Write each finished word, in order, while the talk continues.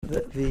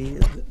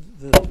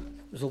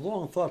there's a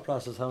long thought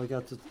process how we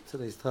got to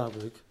today's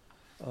topic.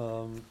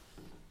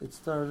 It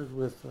started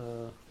with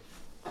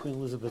Queen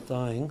Elizabeth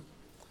dying,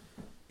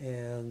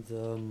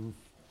 and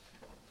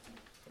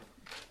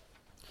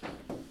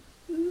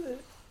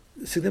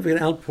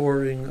significant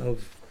outpouring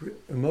of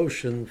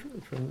emotion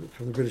from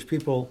the British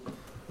people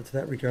to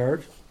that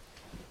regard.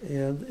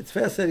 And it's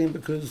fascinating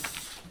because,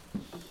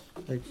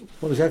 like,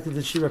 what exactly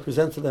did she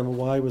represent to them, and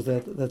why was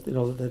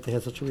that they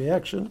had such a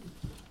reaction?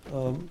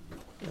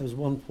 That was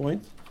one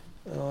point.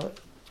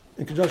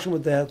 In conjunction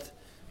with that,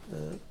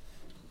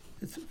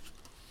 it's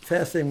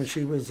fascinating when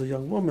she was a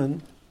young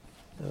woman,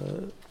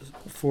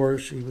 before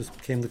she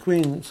became the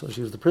queen, so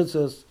she was the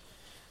princess.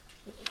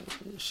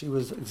 She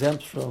was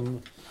exempt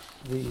from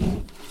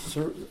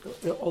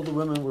all the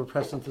women were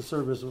pressed into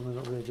service. Women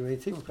over the age of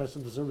 18 were pressed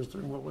into service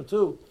during World War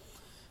II.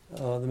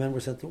 The men were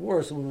sent to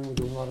war, so women were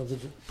doing a lot of the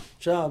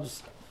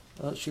jobs.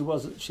 She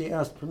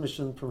asked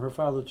permission from her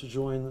father to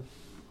join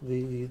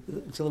the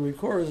auxiliary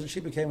corps, and she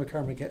became a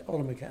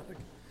auto mechanic.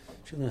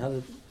 She learned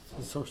how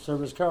to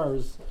service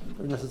cars that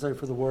were necessary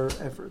for the war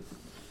effort.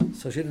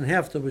 So she didn't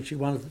have to, but she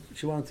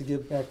wanted to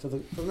give back to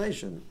the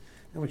nation.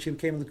 And when she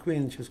became the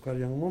queen, she was quite a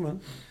young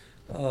woman.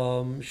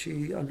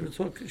 She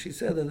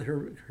said that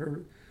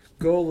her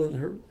goal in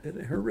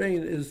her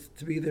reign is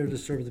to be there to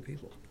serve the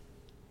people,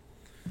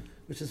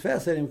 which is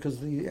fascinating because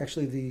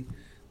the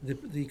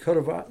coat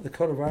of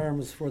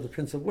arms for the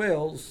Prince of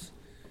Wales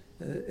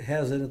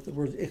has in it the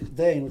word Ich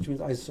Dien, which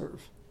means I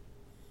serve.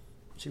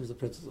 She was the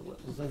Princess of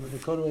Wales. The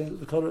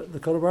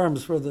coat of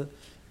arms for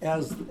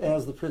as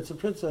the Prince and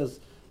Princess,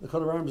 the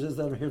coat of arms is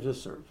that I'm here to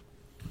serve.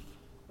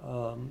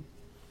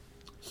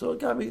 So it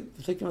got me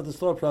thinking about this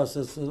thought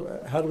process.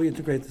 How do we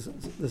integrate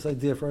this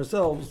idea for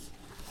ourselves,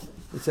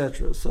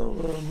 etc.? So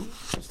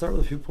I'll start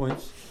with a few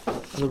points.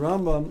 The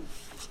Rambam.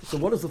 So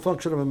what is the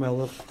function of a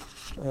melech?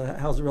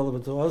 How's it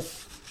relevant to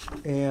us?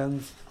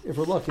 And if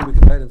we're lucky, we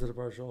can tie it into the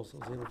parsha also.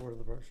 See the board of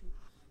the parsha.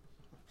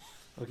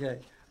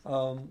 Okay.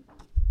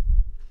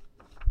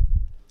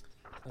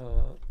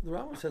 The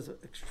Rambam says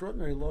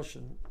extraordinary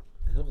loshen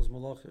in Hilchos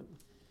Malachim.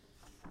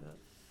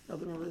 Now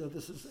remember that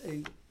this is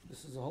a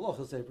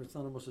halacha sefer. It's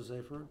not a mussar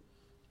sefer.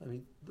 I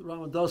mean, the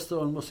Rambam does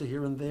throw in mussar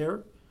here and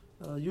there.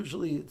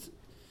 Usually, it's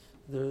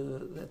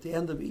at the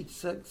end of each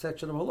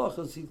section of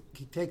halachas, he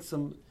takes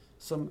some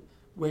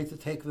way to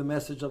take the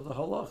message of the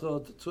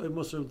halacha to a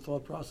mussar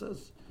thought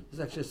process.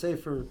 There's actually a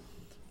sefer,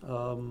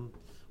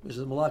 which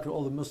is malakah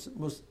all the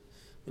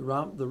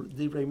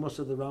divrei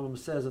mussar the Rambam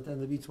says at the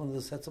end of each one of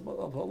the sets of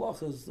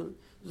halachas.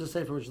 There's a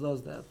sefer which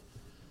does that.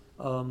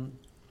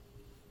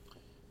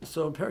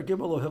 So in Perek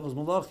Gimel of Hilchos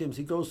Malachim,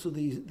 he goes through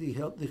the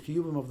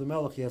chiyuvim of the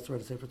melech. He has to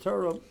write a sefer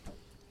Torah,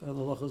 and the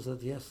halachas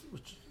that he has,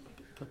 which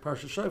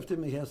Parsha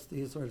Shoftim, he has to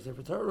write a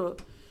sefer Torah.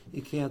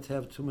 He can't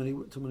have too many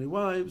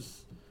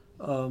wives.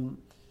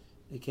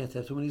 He can't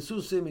have too many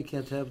susim. He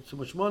can't have too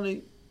much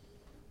money.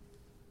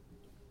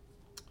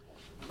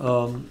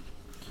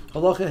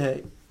 Halacha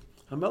hey,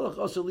 hamelech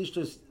also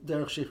lishtos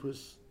derech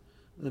shichrus.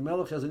 The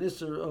melech has an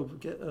isser of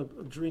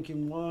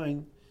drinking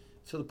wine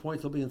to the point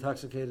he'll be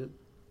intoxicated.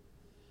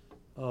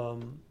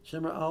 Kings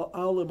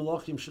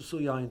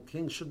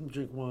shouldn't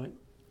drink wine.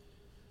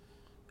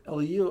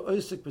 He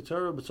has to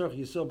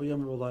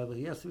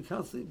be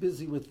constantly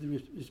busy with the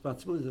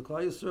responsibilities of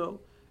Klal Yisrael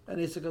and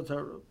Isaac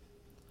Torah.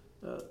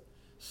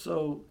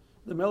 So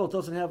the melech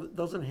doesn't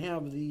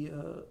have the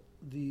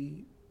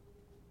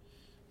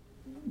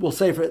we'll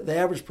say for the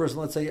average person,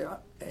 let's say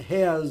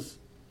has,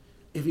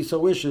 if he so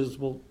wishes,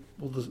 we'll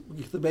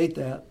debate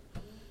that.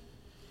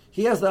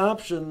 He has the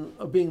option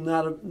of being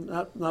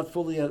not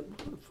fully at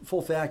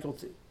full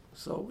faculty.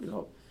 So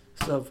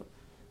so if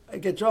I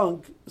get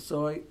drunk,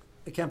 so I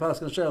can't pass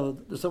on a shayla.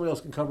 There's somebody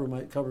else can cover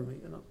me.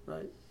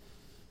 Right?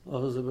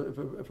 Well,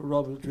 if a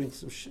rabbi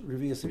drinks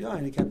revius of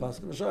yain, he can't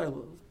pass on a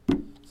shayla.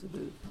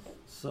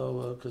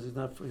 So because he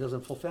doesn't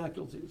have full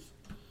faculties.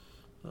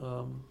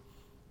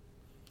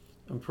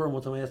 In Purim,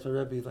 one time I asked my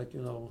Rebbe,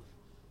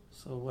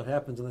 so what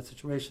happens in that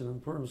situation? In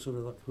Purim, sort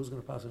of like, who's going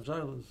to pass on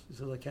shaylas? He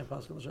says, I can't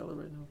pass on the shayla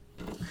right now.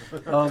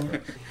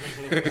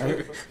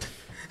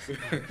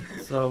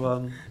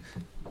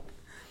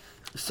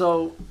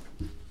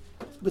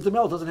 But the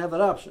melech doesn't have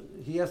that option.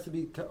 He has to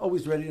be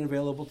always ready and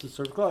available to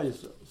serve Klal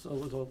Yisrael. So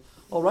we're told,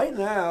 right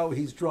now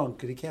he's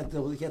drunk and he can't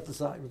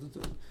decide what to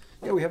do.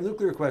 Yeah, we have a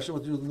nuclear question.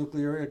 What to do with the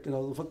nuclear?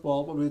 The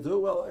football. What do we do?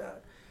 Well,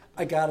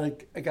 I gotta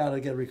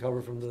get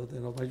recovered from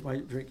my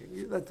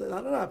drinking. That's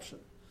not an option,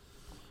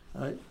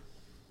 right?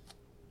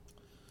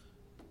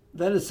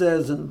 Then it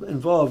says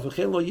involved. The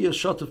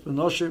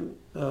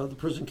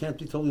person can't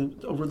be totally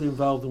overly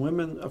involved in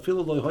women. Now the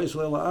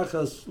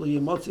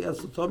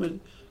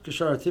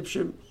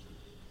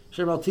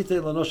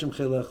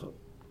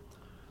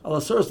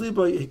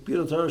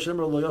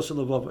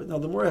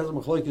more has a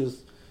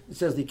machlokes, it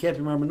says he can't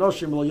be mar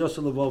menoshim lo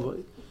yosel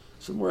levavai.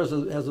 So more has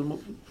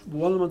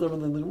one of them,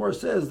 and the more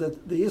says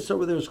that the yisra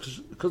over there is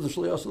because of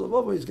shlo yosel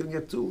levavai. He's going to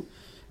get too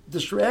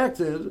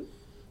distracted.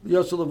 The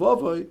yosel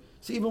levavai.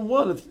 So even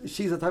one, if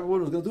she's the type of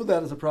woman who's going to do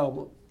that, is a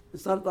problem.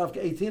 It's not Dafka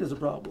 18 is a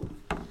problem,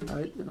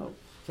 right? Can't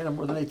have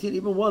more than 18.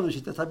 Even one,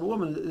 she's that type of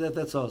woman,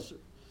 that's also.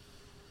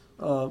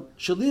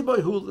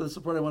 Shaliboy, who, that's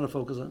the part I want to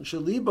focus on.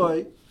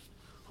 Shaliboy,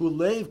 who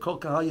lave kol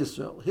kahal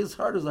Yisrael. His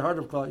heart is the heart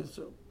of Klal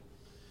Yisrael.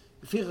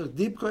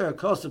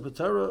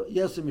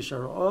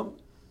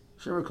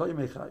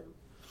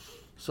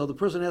 So the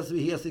person has to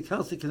be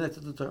constantly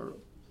connected to Torah.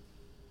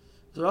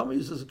 The Rambam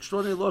uses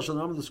extraordinary lashon.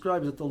 The Rambam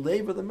describes that the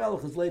lave of the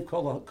Melech is lave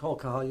kol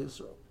kahal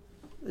Yisrael.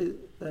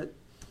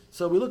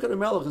 So we look at the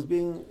Melech as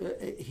being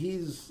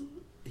he's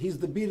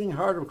the beating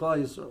heart of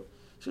Klal Yisrael.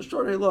 It's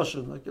extraordinary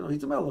lashon.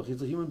 He's a Melech.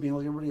 He's a human being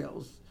like everybody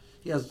else.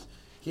 He has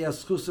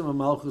chusim and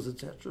malchus,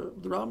 etc.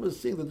 The Rambam is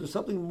seeing that there's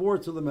something more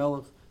to the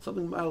Melech,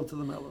 something mild to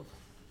the Melech.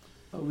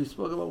 We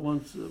spoke about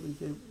once. We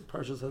gave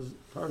Parshas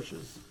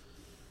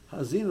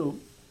Hazinu.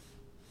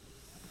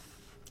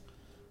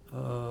 I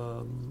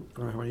don't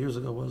know how many years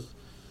ago it was.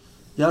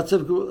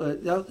 Yatzev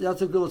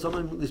Gulas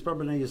Amim Lispar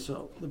B'nai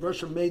Yisrael. The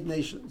Bershom made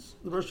nations.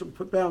 The Bershom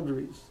put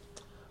boundaries.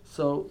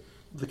 So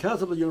the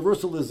concept of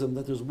universalism,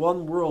 that there's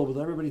one world with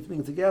everybody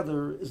being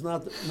together, is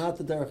not the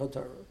Derech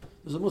HaTorah.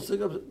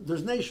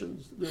 There's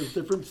nations. There's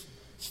different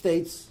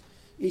states.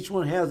 Each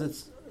one has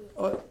its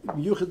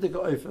Yuchadik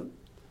Oifen.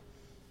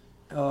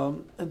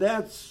 And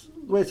that's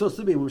the way it's supposed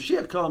to be. When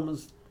Mashiach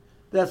comes,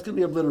 that's going to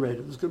be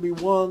obliterated. There's going to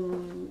be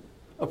one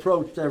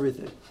approach to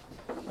everything.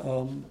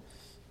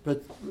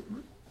 But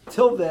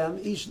till then,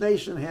 each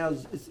nation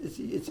has its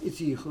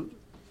yichud.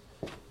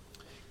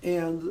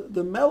 And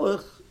the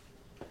Melech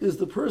is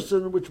the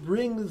person which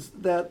becomes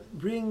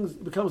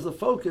the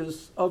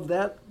focus of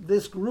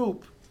this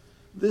group,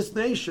 this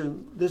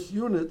nation, this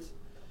unit.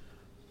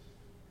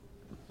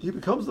 He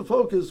becomes the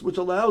focus which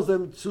allows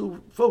them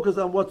to focus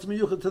on what's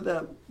miyuchad to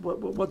them,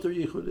 what their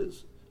yichud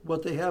is,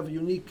 what they have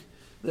unique,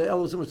 the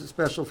element which is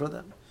special for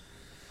them.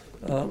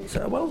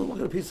 So I want to look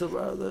at a piece of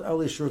the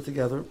Alei Shur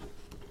together,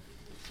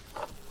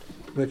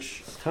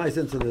 which ties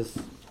into this.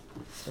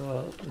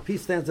 The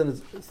piece stands in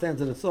its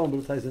own, but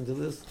it ties into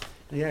this.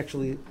 And he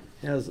actually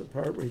has a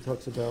part where he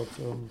talks about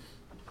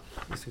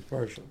this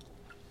parsha.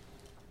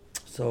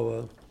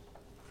 So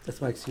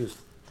that's my excuse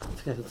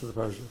to get into the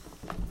parsha.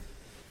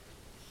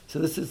 So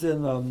this is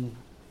in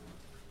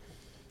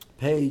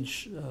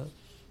page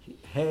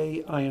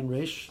Hey Ayin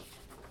Resh,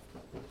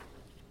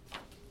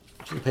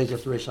 which is the page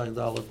after Resh Ayin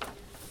Daled.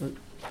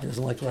 He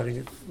doesn't like writing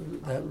it.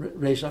 That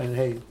Resh Ayin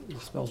Hey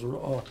spells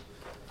raw,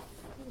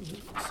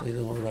 so he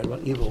doesn't want to write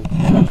about evil.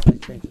 He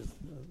changes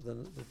the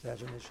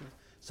pagination.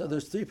 So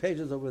there's 3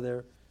 pages over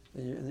there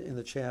in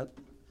the chat.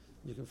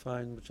 You can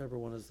find whichever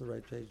one is the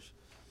right page.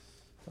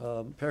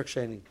 Perek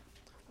Sheni.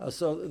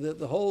 So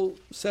the whole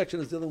section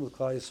is dealing with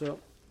Klal Yisrael.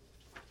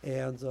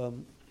 And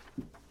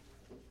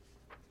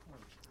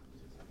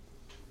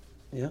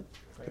yeah,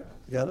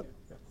 you got it.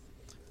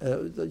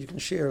 You can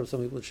share.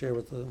 Some people would share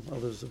with the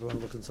others if you want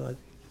to look inside.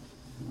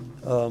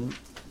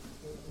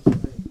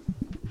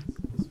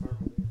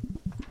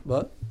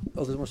 What?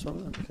 Oh, there's more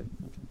sperm.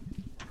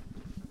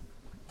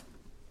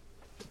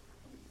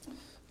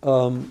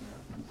 Okay.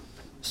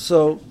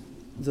 So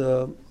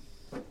the.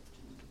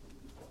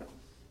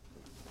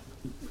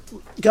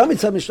 Everybody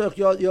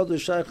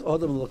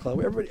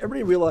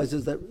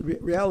realizes that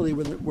reality,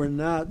 we're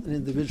not an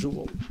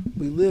individual.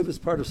 We live as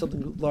part of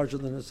something larger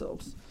than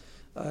ourselves.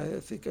 I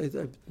think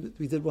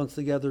we did once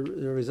together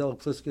Rizal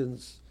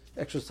Pliskin's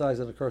exercise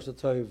on a Karsa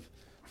Tov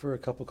for a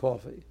cup of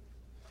coffee.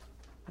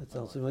 That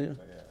sounds familiar?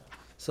 Yeah.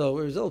 So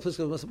Rizal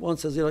Pliskin once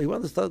says, he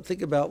wants to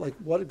think about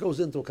what goes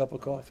into a cup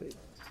of coffee.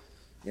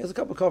 He has a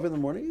cup of coffee in the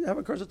morning. You have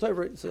a Karsa Tov.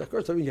 Right? So a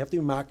Karsa Tov, you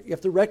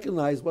have to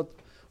recognize what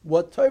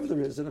Tov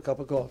there is in a cup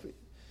of coffee.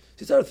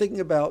 He started thinking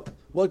about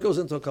what goes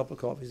into a cup of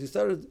coffee. He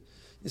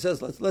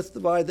says, let's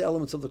divide the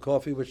elements of the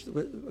coffee,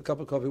 a cup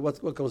of coffee,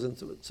 what goes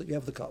into it. So you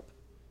have the cup.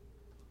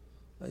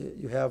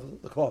 You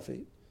have the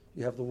coffee.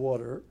 You have the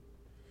water.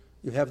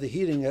 You have the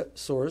heating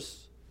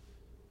source.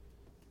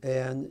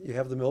 And you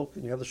have the milk,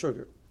 and you have the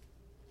sugar.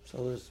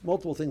 So there's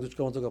multiple things which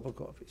go into a cup of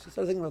coffee. So he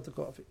started thinking about the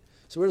coffee.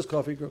 So where does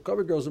coffee grow?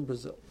 Coffee grows in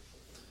Brazil.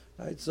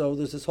 Right? So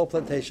there's this whole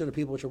plantation of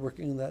people which are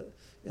working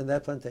in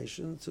that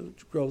plantation to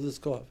grow this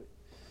coffee.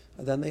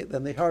 And then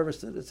they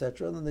harvest it,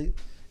 etc. And then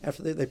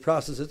after they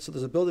process it. So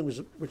there's a building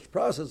which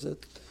processes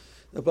it.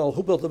 Well,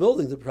 who built the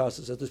building to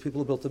process it? There's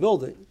people who built the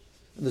building,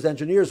 and there's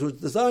engineers who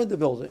designed the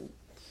building.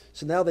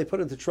 So now they put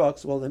it into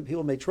trucks. Well, then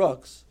people made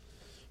trucks,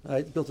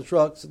 right? Built the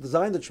trucks,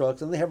 designed the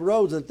trucks, and they have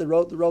roads that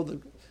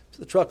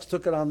the trucks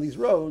took it on these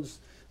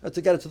roads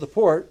to get it to the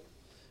port.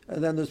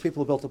 And then there's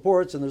people who built the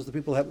ports, and there's the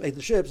people who have made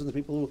the ships, and the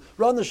people who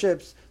run the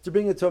ships to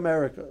bring it to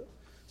America.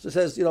 So it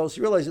says, so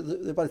you realize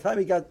that by the time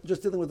he got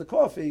just dealing with the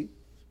coffee.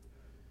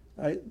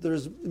 Right?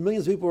 There's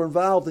millions of people who are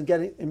involved in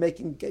getting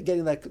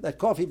that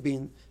coffee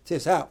bean to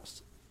his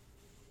house.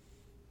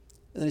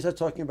 And then he starts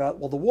talking about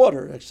the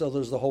water. So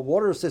there's the whole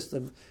water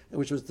system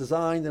which was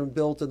designed and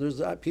built, and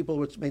there's people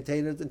which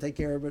maintain it and take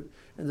care of it,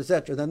 and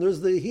etc. Then there's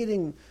the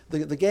heating,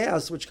 the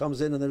gas which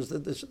comes in, and there's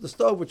the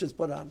stove which is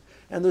put on,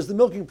 and there's the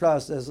milking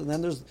process, and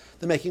then there's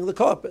the making of the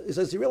cup. He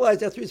says he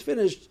realized after he's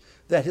finished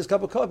that his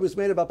cup of coffee was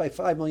made about by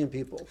 5 million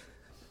people.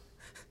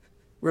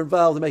 were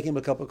involved in making him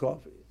a cup of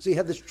coffee. So he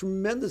had this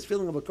tremendous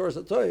feeling of a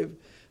Koras HaTov,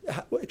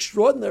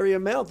 extraordinary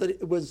amount that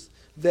it was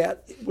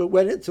that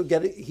went into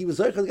getting. He was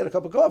going to get a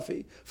cup of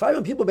coffee.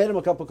 500 people made him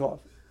a cup of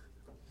coffee.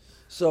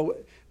 So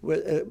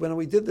when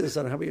we did this,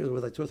 I don't know how many years, it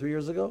was like 2 or 3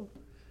 years ago.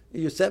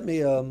 You sent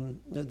me,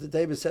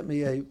 David sent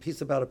me a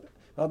piece about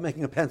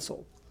making a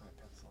pencil.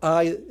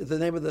 The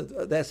name of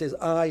the essay is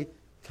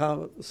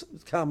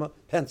comma,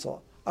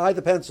 pencil.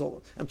 The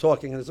pencil, I'm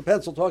talking, and it's a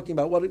pencil talking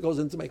about what it goes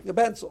into making a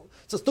pencil.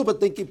 It's a stupid,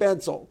 dinky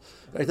pencil.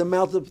 Right? The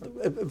amount of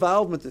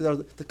involvement,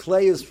 the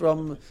clay is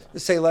from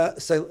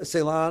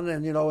Ceylon,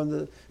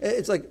 and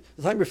it's like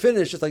the time you're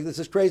finished, it's like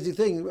this crazy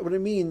thing. What it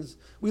means,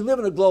 we live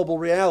in a global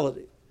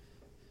reality.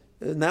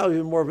 Now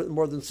even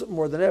more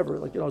than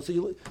ever.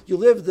 So you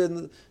lived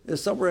in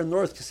somewhere in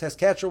North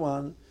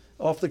Saskatchewan,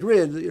 off the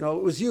grid. It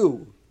was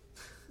you,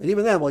 and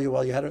even then,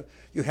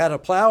 you had a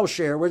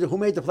plowshare. Who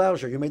made the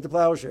plowshare? You made the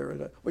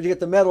plowshare. Where'd you get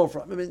the metal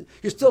from? I mean,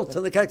 you're still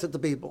connected to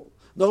people.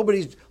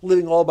 Nobody's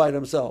living all by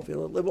themselves.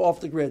 Live off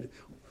the grid.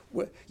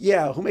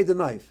 Yeah, who made the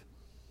knife?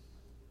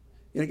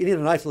 You need a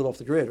knife to live off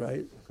the grid,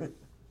 right?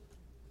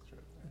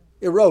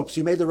 Ropes.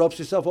 You made the ropes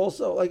yourself,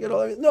 also.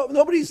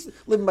 Nobody's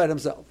living by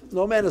themselves.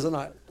 No man is an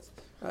island.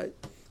 Right.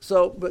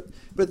 So, but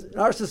in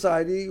our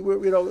society,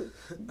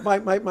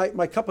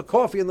 my cup of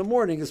coffee in the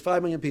morning is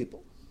 5 million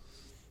people.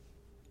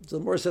 So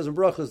the Morah says in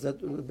Brachos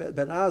that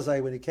Ben Azai,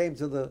 when he came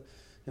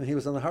and he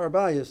was on the Har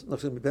HaBayis,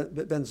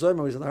 Ben Zoyma, when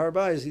he was on the Har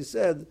HaBayis, he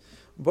said,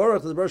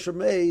 Baruch, the Bersha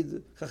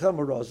made Chacham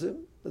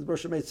Rozim, the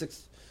Bersha made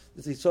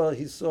he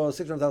saw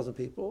 600,000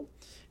 people,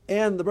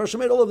 and the Bersha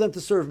made all of them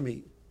to serve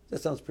me.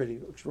 That sounds pretty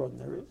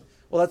extraordinary.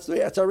 Well,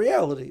 that's our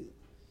reality.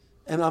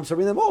 And I'm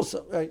serving them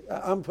also. Right?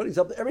 I'm putting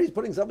something. Everybody's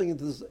putting something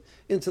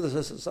into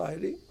this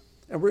society,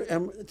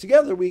 and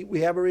together we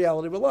have a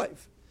reality of a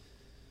life.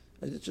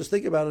 Just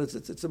think about it.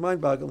 It's a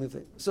mind-boggling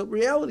thing. So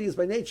reality is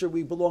by nature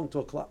we belong to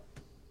a klal.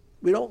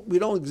 We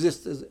don't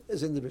exist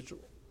as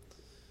individual.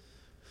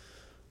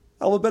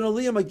 A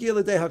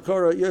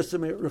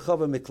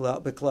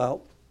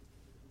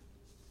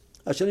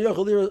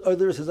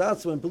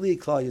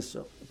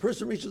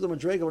person reaches a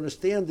madrega of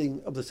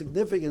understanding of the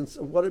significance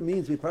of what it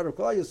means to be part of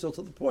Klal Yisrael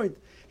to the point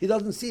he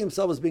doesn't see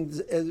himself as being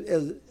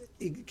as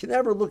he can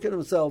never look at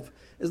himself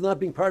as not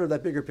being part of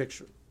that bigger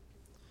picture.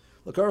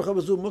 That's what I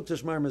want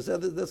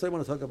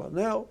to talk about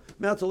now.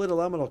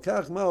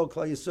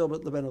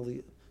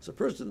 It's a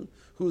person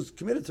who's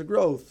committed to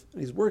growth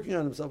and he's working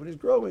on himself and he's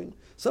growing.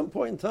 Some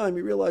point in time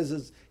he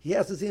realizes he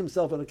has to see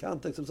himself in the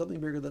context of something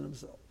bigger than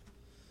himself.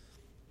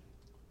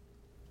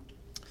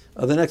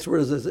 The next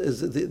word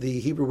is the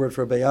Hebrew word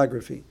for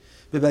biography.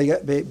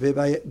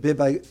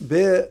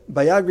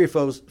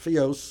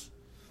 Biographios,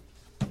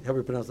 how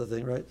we pronounce that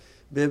thing, right?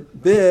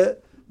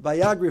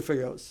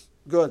 Biographios.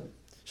 Good.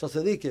 Shal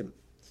tzadikim.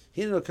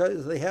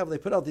 They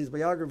put out these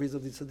biographies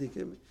of these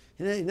tzadikim.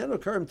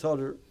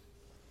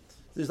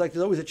 There's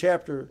always a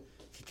chapter.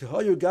 It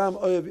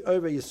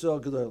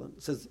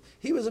says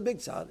he was a big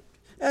tzaddik,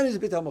 and he's a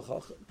big Talmid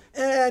Chacham,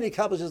 and he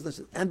accomplishes this.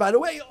 And by the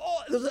way,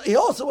 he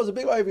also was a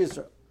big Ohev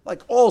Yisrael.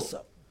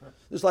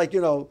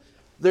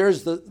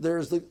 There's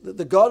there's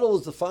the gadol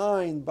is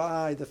defined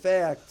by the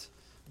fact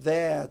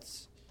that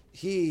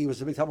he was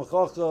a big Talmid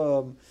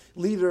Chacham,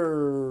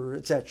 leader,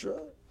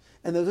 etc.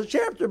 And there's a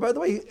chapter, by the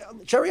way,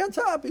 cherry on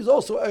top, he's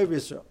also Ohev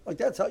Yisrael.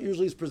 That's how it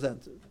usually is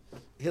presented.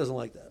 He doesn't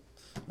like that,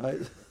 right?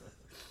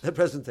 That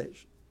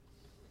presentation.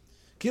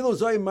 Kilo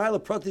Zoy Mila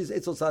Pratis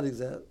Eitzel Tzadik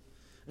Zeh.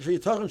 So you're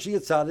talking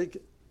Shiyat Tzadik,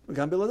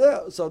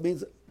 so it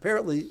means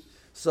apparently.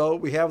 So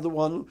we have the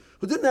one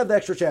who didn't have the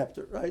extra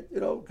chapter, right?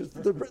 Because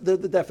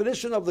the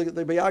definition of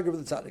the biography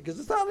of the tzaddik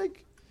is the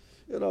tzaddik.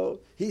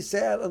 He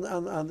sat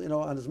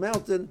on his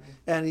mountain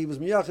and he was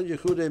miyachid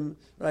yechudim,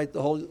 right,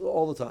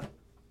 all the time,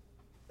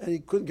 and he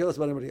couldn't care less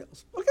about anybody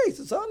else. Okay, he's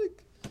a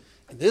tzaddik,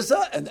 and this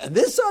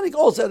tzaddik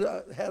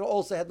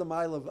also had the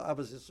mile of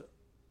Abbas Yisrael.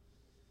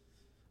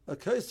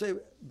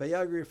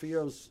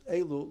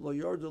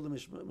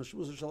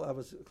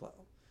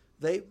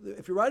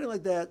 If you're writing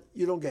like that,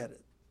 you don't get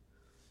it.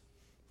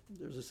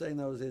 There's a saying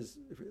nowadays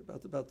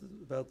about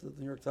the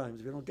New York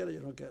Times. If you don't get it, you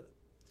don't get it.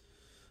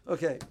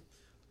 Okay.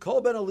 Kol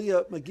ben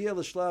aliyah magia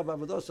l'shlav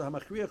avodosa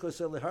hamachriach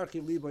osel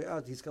leharchiv liboy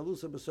ad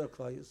hiskalusa b'ser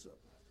klal Yisrael.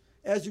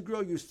 As you grow,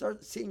 you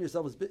start seeing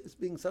yourself as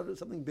being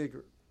something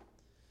bigger.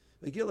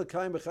 Magia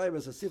l'kaim b'chayv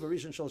as a siva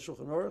rishon shel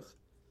shulchan aruch.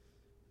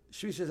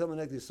 Shvish yisrael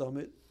menegdi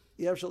somit.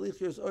 Yav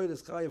shalich yos oid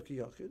es chayav ki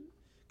yachid.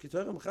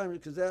 Kitoichem chayim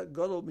kizeh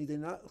gadol midei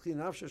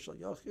nafshe shel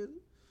yachid.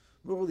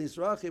 Murul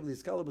yisrachiv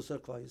l'hiskala b'ser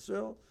klal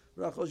Yisrael.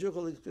 Okay,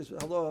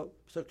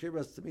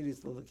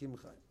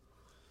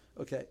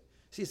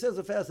 so he says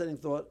a fascinating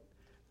thought.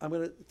 I'm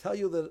going to tell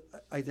you that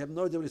I have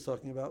no idea what he's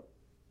talking about.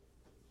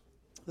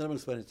 Then I'm going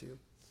to explain it to you.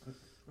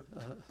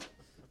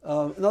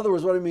 In other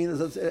words, what I mean is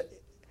that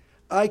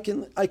I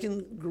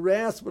can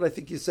grasp what I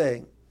think he's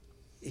saying.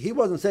 He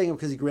wasn't saying it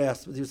because he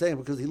grasped it. He was saying it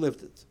because he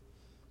lived it.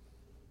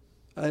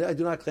 I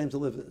do not claim to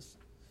live this,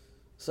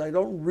 so I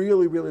don't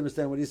really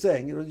understand what he's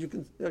saying.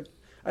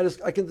 I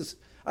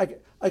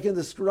can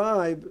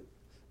describe,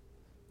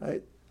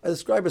 right? I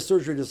describe a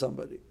surgery to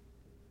somebody.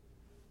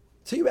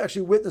 So you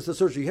actually witness the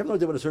surgery. You have no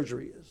idea what a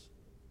surgery is.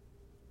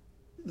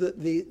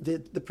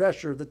 The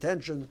pressure, the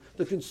tension,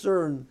 the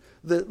concern,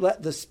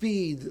 the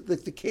speed,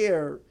 the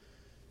care.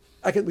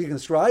 We can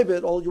describe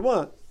it all you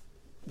want.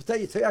 But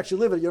to actually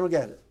live it, you don't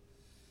get it.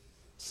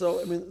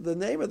 So, I mean, the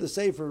name of the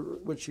Sefer,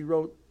 which he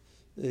wrote,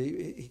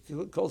 he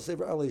called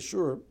Sefer Alei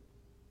Shur,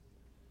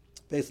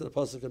 based on the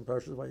pasuk in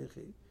Parashat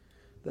Vayechi,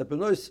 that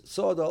Benois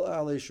saw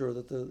Alei Shur,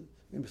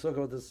 we spoke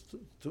about this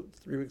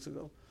 3 weeks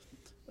ago,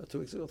 2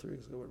 weeks ago, 3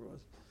 weeks ago, whatever it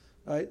was,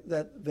 right?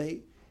 That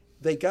they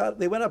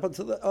went up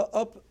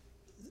up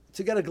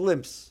to get a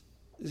glimpse.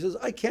 He says,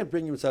 I can't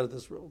bring you inside of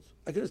this world.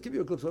 I can just give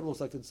you a glimpse of what it looks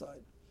like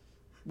inside.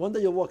 One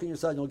day you'll walk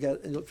inside and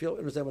you'll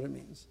understand what it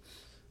means.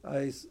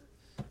 I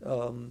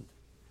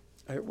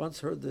once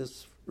heard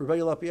this. Rabbi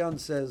Lapian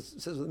says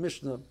in the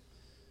Mishnah,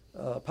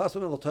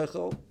 "Pasum el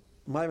toichel,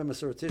 ma'im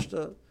mesor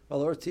tishta,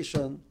 valor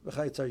tishan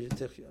v'chaytzar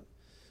yitichya."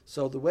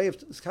 So the way of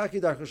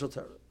skaki darka shel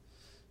Torah,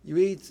 you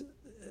eat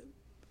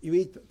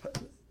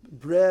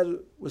bread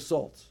with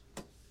salt,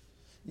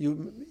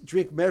 you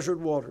drink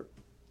measured water,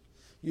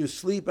 you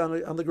sleep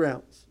on the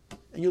ground,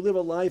 and you live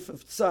a life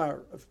of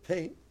tsar, of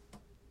pain.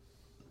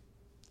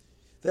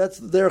 That's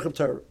the derech of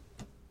Torah.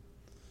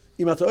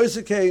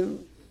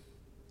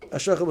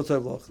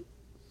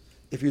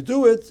 If you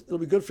do it, it'll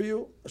be good for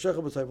you. So he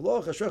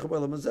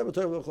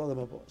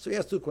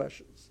has two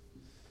questions.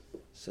 He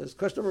says,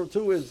 question number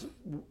 2 is,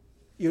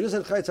 you just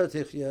said Chaytzar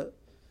Tichya,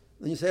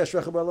 then you say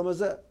Ashrecha B'Olam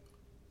Hazeh.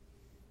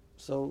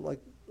 So, like,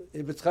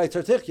 if it's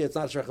Chaytzar Tichya, it's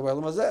not Ashrecha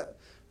B'Olam Hazeh.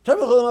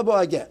 Torah B'Olam Habo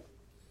I get.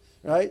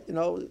 Right? You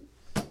know,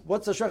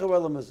 what's Ashrecha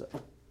B'Olam Hazeh?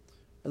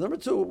 And number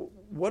 2,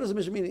 what does the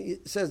Mishnah mean?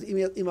 It says,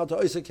 Imal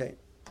Ta'oisakain.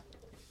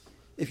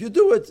 If you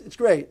do it, it's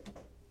great.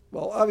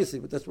 Well, obviously,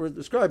 but that's what we're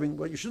describing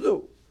what you should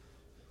do.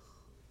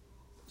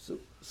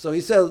 So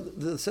he said,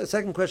 the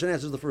second question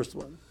answers the first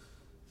one.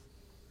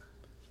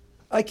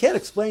 I can't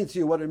explain to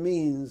you what it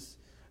means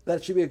that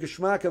it should be a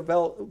geschmack of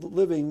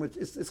living, which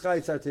is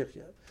Chaytzar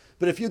Tichya.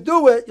 But if you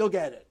do it, you'll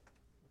get it.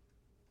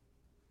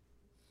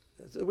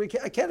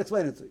 I can't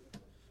explain it to you.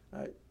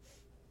 Right?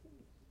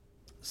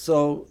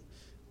 So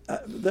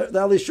the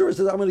Alei Shur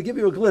says, I'm going to give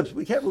you a glimpse.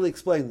 We can't really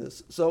explain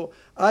this. So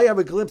I have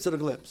a glimpse at a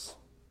glimpse.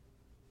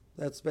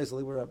 That's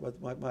basically where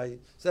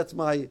that's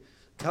my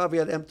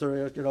caveat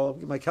emptor,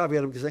 my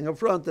caveat I'm saying up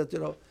front that,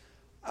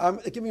 I'm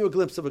giving you a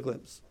glimpse of a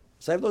glimpse.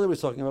 So I have no idea what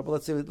he's talking about, but I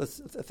think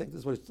this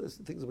is what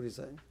he's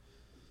saying.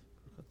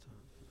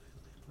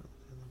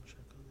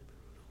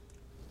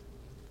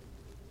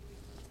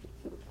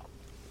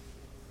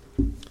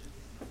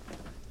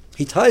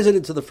 He ties it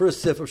into the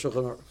first sif of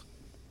Shulchan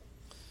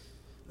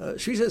Aruch.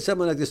 She says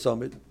something like this,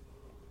 Samid.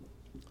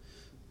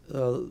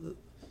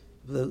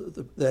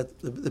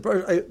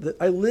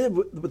 I live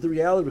with the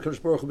reality of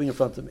Kadosh Baruch Hu being in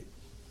front of me.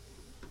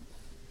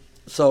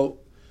 So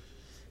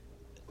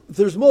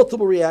there's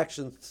multiple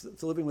reactions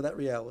to living with that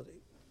reality.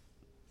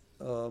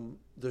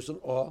 There's an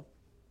awe.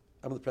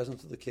 I'm in the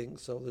presence of the king.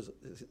 So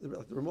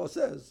like the Ramah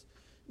says,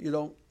 you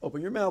don't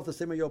open your mouth the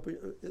same way you open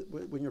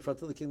when you're in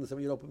front of the king, the same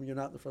way you open when you're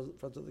not in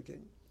front of the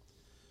king.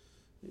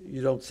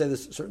 You don't say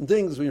certain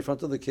things when you're in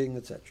front of the king,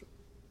 etc.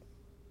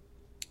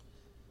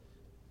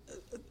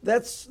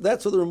 That's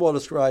what the Ramah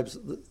describes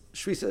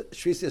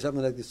Shvisi Hashem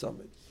Negdi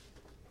Summit.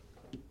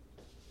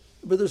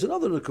 But there's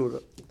another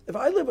Nakuda. If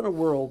I live in a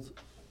world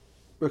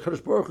where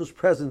Kadosh Baruch Hu's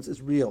presence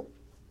is real,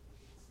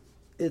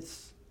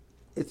 it's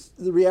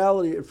the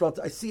reality in front.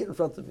 I see it in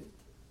front of me.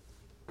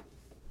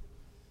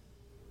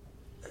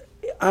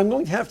 I'm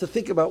going to have to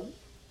think about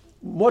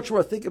what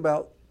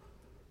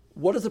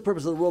is the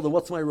purpose of the world and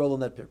what's my role in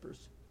that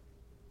purpose.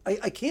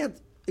 I can't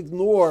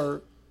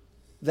ignore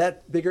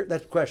that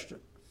question.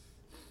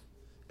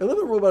 I live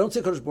in a world where I don't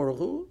say Kadosh Baruch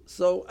Hu,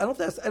 so I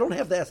don't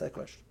have to ask that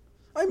question.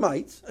 I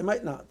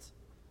might not.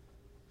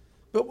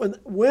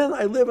 But when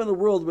I live in a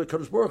world where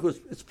Kadosh Baruch Hu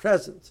is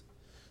present,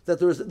 that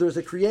there's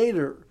a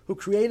creator who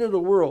created a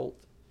world,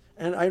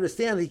 and I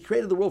understand he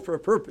created the world for a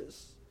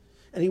purpose,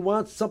 and he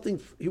wants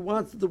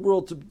the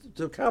world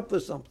to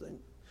accomplish something,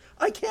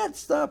 I can't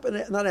stop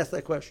and not ask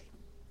that question.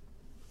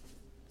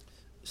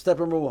 Step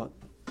number 1.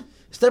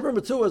 Step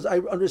number 2 is I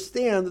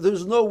understand that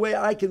there's no way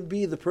I can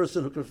be the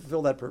person who can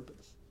fulfill that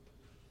purpose.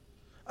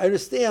 I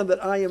understand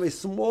that I am a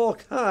small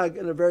cog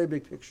in a very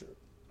big picture.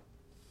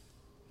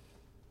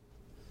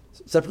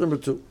 Step number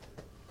 2.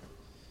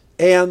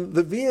 And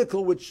the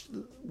vehicle which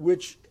the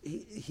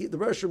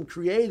Roshim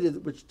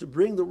created, which to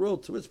bring the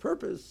world to its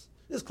purpose,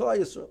 is Klal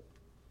Yisrael.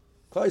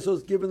 Klal Yisrael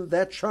is given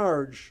that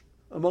charge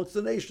amongst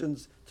the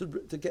nations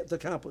to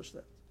accomplish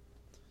that.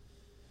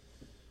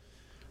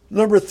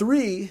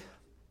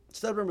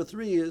 Step number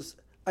 3 is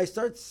I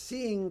start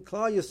seeing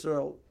Klal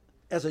Yisrael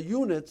as a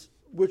unit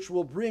which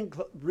will bring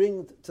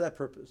to that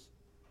purpose.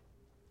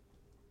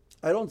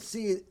 I don't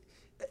see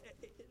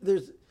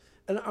there's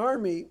an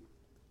army.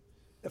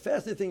 A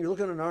fascinating thing. You look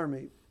at an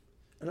army.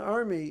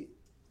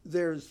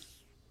 There's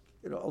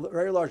a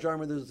very large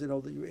army. There's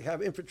you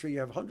have infantry. You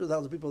have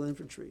 100,000 people in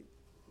infantry.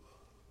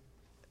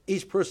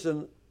 Each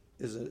person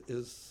is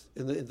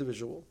in the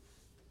individual.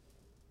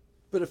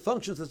 but it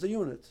functions as a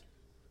unit.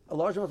 A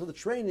large amount of the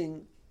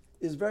training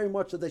is very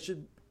much that they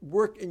should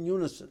work in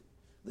unison.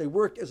 They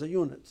work as a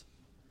unit.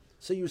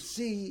 So you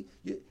see,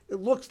 it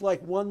looks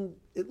like one,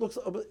 it looks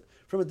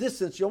from a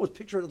distance, you almost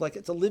picture it like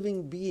it's a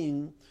living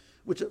being,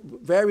 which is a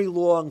very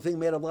long thing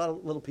made of a lot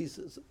of little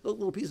pieces. Those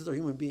little pieces are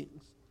human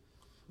beings.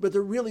 But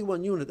they're really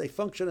one unit. They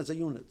function as a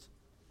unit.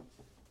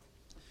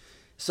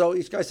 So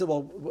each guy said,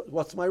 well,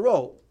 what's my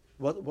role?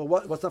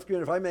 What's not if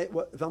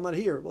if I'm not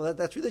here? Well,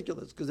 that's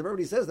ridiculous, because if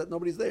everybody says that,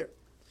 nobody's there.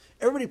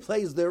 Everybody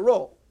plays their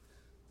role.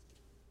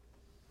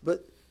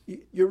 But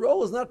your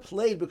role is not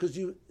played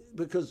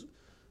because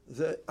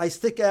I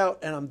stick out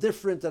and I'm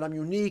different and I'm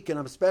unique and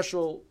I'm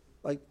special.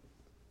 Like,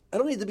 I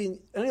don't need to be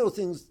any of those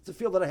things to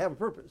feel that I have a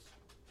purpose.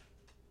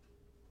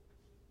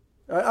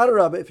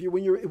 Adarabah,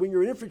 when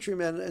you're an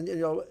infantryman and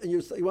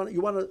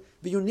you want to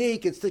be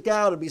unique and stick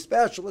out and be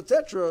special,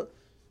 etc.,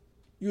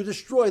 you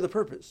destroy the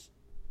purpose.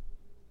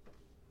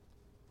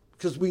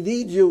 Because we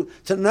need you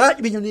to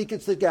not be unique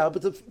and stick out,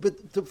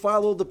 but to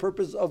follow the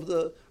purpose of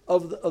the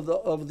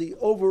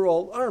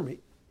overall army.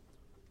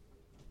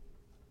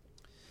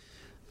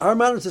 Our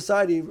modern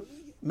society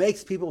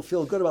makes people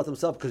feel good about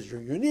themselves because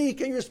you're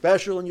unique and you're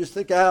special and you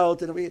stick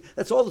out, and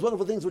that's all those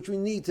wonderful things which we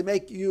need to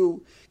make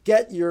you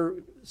get your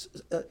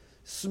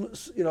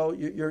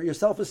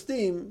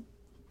self-esteem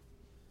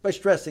by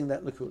stressing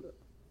that nakuda.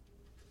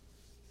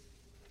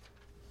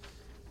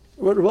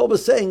 What Rebbe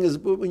was saying is,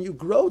 when you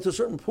grow to a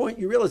certain point,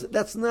 you realize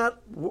that's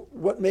not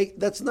what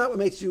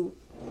makes you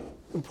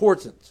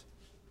important.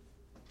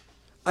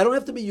 I don't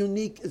have to be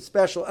unique and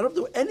special. I don't have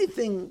to do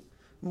anything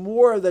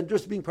more than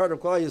just being part of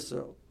Klal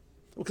Yisrael,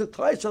 because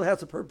Klal Yisrael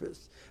has a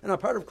purpose, and I'm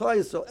part of Klal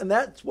Yisrael, and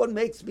that's what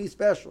makes me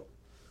special,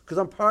 because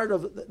I'm part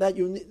of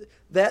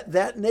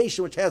that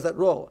nation which has that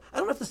role. I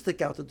don't have to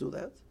stick out to do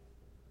that.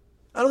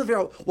 I don't have to figure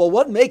out, well,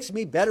 what makes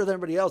me better than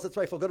everybody else? That's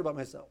why I feel good about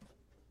myself.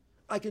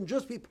 I can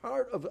just be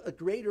part of a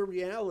greater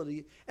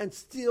reality and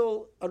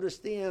still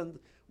understand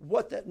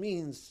what that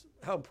means,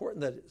 how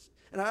important that is.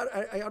 And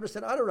I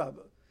understand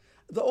Adarabah.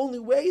 The only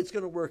way it's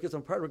going to work is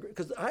I'm part of it,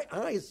 because I,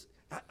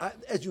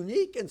 as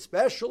unique and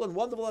special and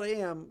wonderful as I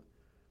am,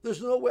 there's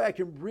no way I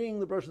can bring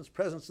the person's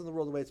presence in the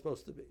world the way it's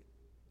supposed to be,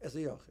 as a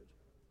Yochid.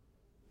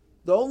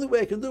 The only way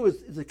I can do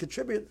is to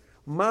contribute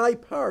my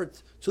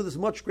part to this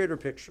much greater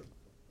picture.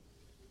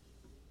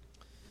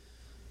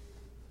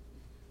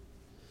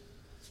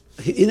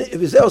 You want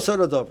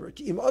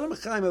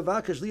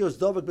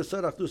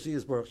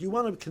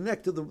to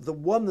connect to the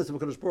oneness of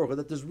HaKadosh Baruch Hu,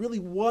 that there's really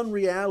one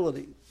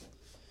reality.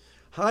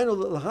 You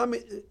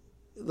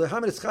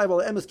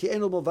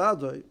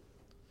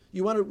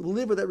want to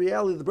live with that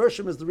reality. The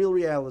Bershom is the real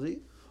reality.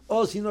 The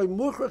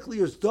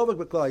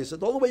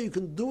only way you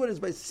can do it is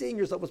by seeing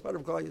yourself as part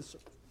of Klal Yisrael.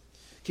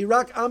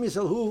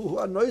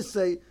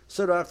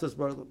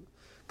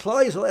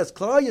 As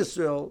Klal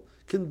Yisrael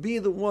can be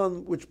the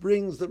one which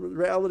brings the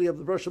reality of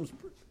the Bershom's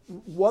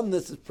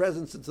oneness, its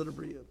presence into the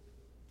Bria.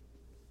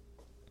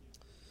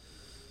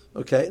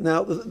 Okay,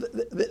 now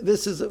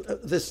this is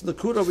this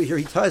Nakud over here.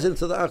 He ties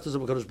into the Achdus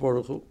of HaKadosh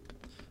Baruch Hu,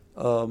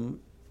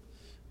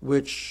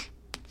 which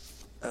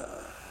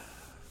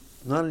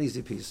not an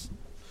easy piece.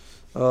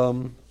 It's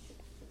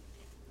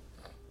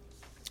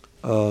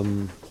one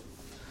of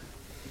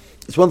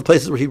the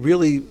places where he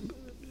really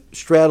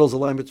straddles the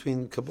line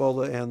between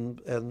Kabbalah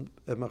and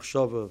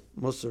Machshava,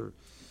 Musar,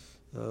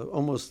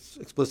 almost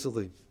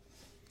explicitly.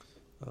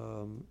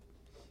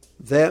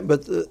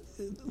 But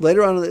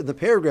later on in the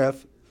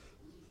paragraph,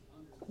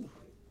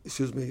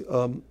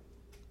 on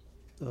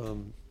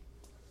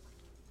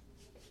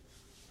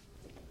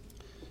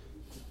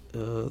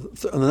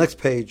the next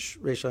page,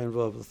 Reish Ayin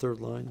Vav, the third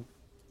line.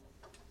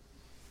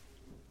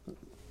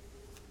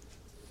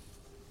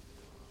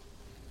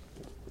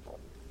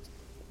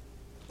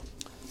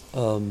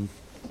 You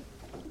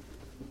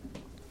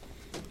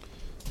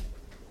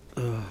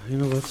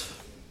know what?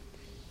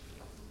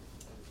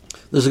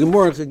 There's a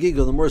Gemara in Chagiga.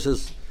 The Gemara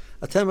says,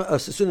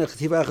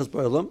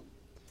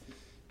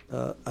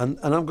 and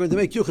I'm going to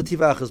make you Chativ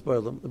Achas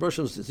Ba'olam. The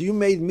Bershom says, you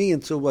made me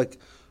into like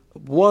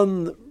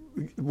one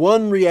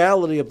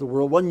reality of the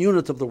world, one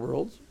unit of the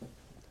world,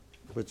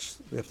 which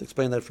we have to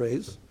explain that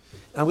phrase.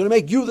 And I'm going to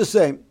make you the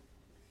same.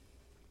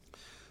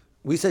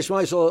 We say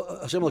Shema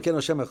Yisrael Hashem Elokeinu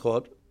Hashem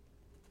Echad,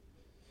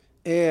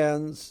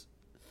 and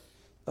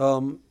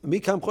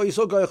Mikam Cho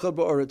Yisrael Goy Echad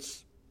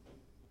Ba'oretz.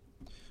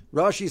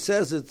 Rashi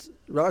says it.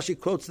 Rashi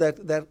quotes that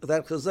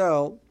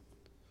Chazal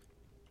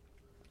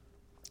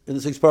in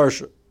the sixth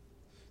parsha.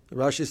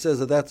 Rashi says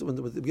that when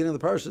the beginning of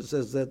the parsha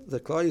says that the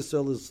Klal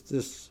Yisrael is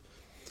this.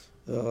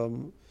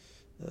 What's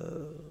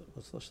the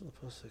last of the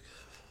pasuk?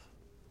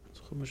 What's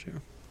Chumash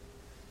here?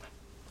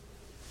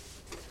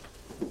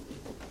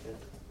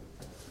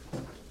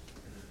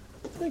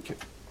 Thank you.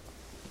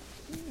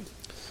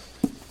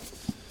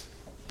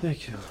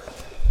 Thank you.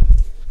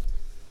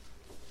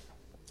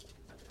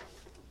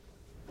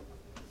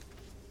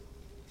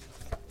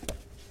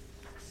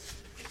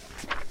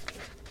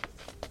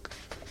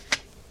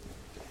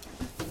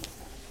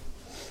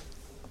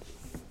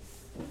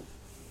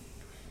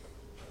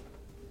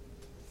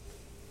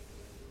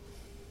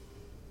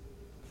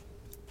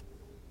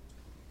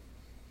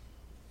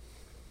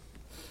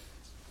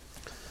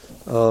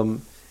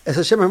 As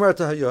Hashem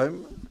Hamarta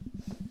Hayoim,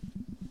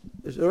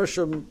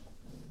 Rosham,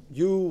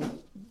 you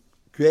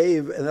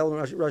gave, and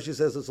Rashi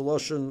says it's a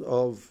lotion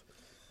of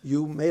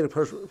you made a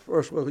person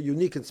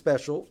unique and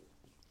special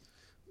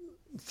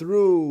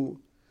through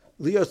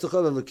Liyos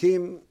Techal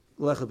Elokim,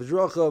 Lechat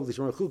B'Drachav,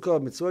 Lishma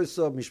Chukav,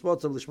 Mitzvosav,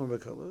 Mishpatav, Lishma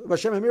Bekala.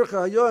 Hashem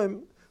Hamircha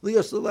Hayoim,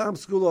 Liyos L'Lam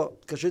Skula,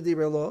 Kasher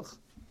Diber Loch.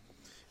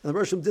 And the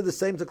Rosham did the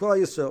same to Klal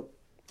Yisrael.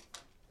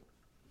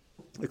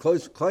 The Klal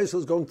Yisrael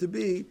is going to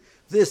be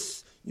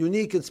this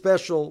unique and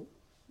special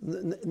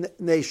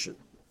nation.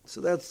 So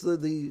that's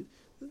the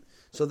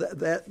so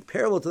that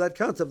parallel to that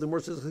concept. The Mor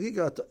says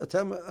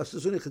Atem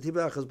Asuzuni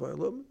Chatiba Achas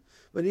Barlum.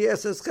 When he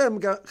asks Chem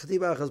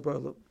Chatiba Achas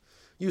Barlum,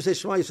 you say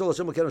Shema Yisrael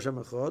Hashem Elokeinu Hashem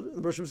Echad.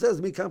 And the Rosham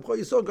says Mikam Chol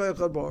Yisrael Goy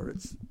Echad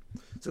Ba'aretz.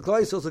 So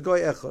Klal Yisrael is a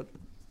Goy Echad.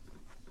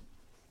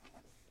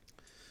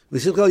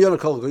 L'Shilchal Yonah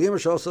Kol Goyim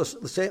Shal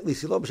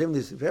L'Silo B'Shem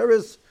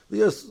L'Siferes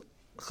L'Yos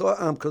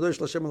Cha'am Kadosh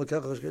L'Hashem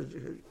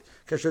Elokeinu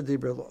Kasher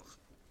Diber Loch.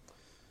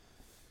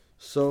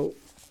 So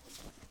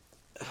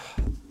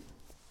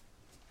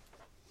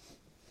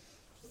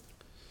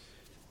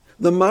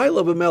the mile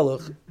of a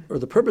melech, or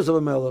the purpose of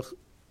a melech,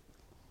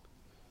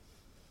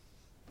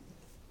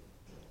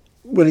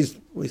 when he's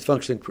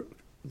functioning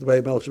the way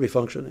a melech should be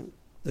functioning,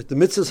 like the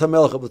mitzvahs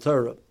hamelech of the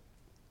Torah,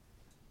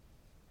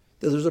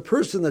 that there's a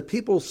person that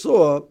people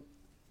saw.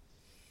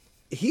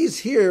 He's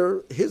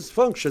here. His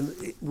function,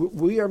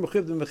 we are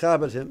mechiv and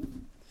mechabed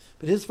him,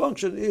 but his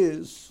function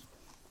is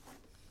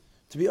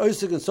to be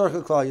oisik and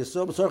sarcha klal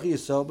yisrael, b'sarcha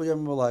yisrael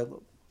b'yam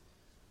v'layla,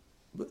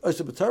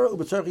 oisik b'Torah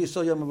b'sarcha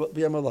yisrael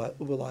b'yam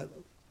v'layla.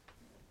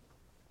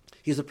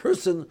 He's a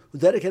person who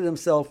dedicated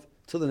himself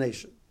to the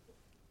nation.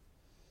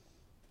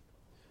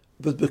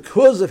 But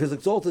because of his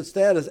exalted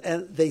status,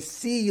 and they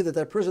see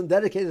that person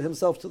dedicated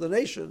himself to the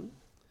nation,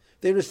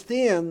 they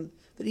understand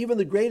that even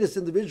the greatest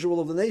individual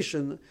of the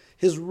nation,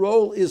 his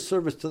role is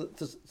service to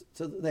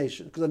the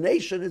nation. Because the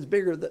nation is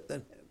bigger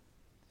than him.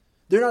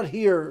 They're not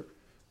here,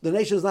 the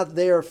nation is not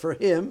there for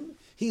him,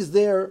 he's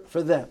there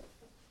for them.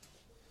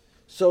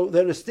 So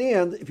they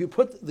understand, if you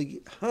put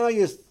the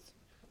highest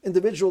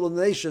individual in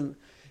the nation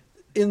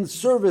in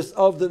service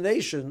of the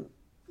nation,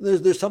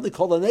 there's something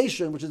called a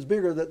nation, which is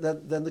bigger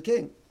than the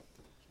king.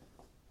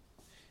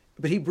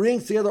 But he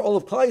brings together all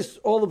of Christ,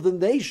 all of the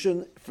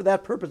nation, for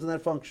that purpose and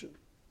that function.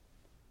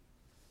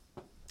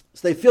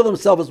 So they feel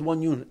themselves as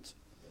one unit.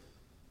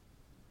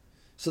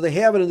 So they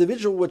have an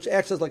individual which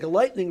acts as like a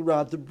lightning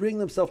rod to bring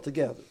themselves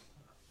together,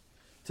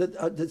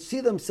 to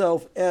see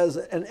themselves as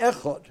an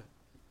echad,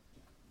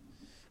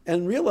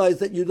 and realize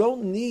that you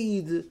don't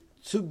need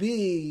to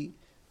be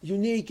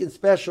unique and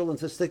special and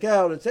to stick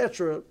out,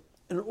 etc.,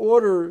 in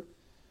order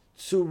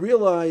to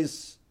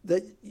realize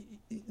that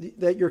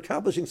you're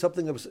accomplishing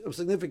something of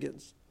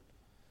significance.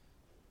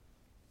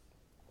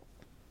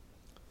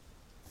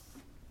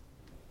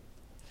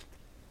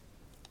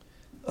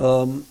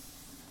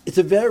 It's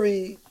a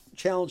very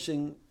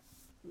challenging,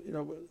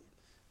 Rabbi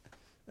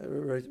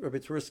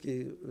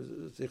Tversky,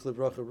 Zichler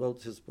Bracha,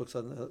 wrote his books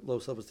on low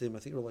self-esteem. I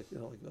think it were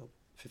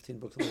 15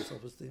 books on low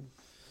self-esteem.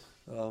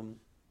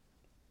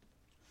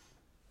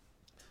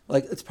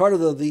 It's part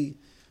of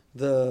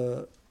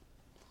the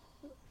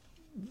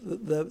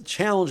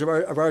challenge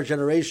of our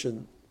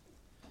generation.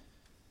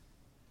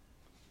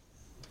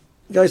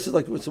 Guys said,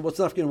 so what's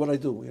not what I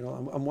do?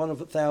 I'm one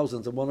of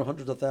thousands. I'm one of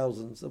hundreds of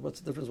thousands. So what's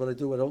the difference? What I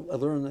do? I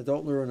learn. I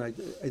don't learn.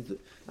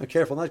 I'm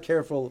careful. Not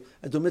careful.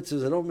 I do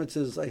mitzvahs. I don't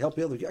mitzvahs. I help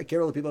other. I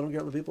care other people. I don't care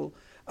other people.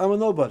 I'm a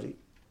nobody.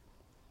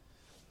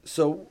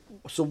 So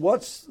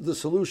what's the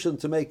solution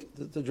to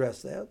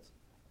address that?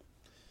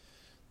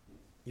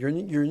 You're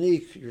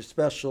unique. You're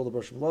special. The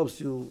Baruch loves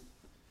you,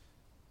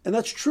 and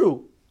that's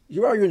true.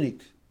 You are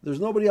unique. There's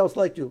nobody else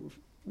like you.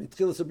 Rabbi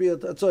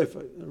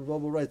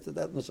writes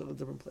that in a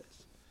different place.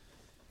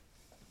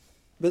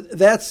 But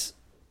that's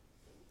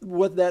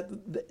what that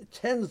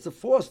tends to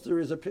foster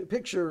is a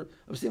picture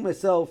of seeing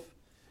myself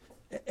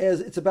as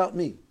it's about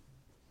me.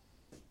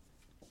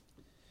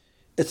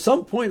 At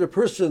some point, a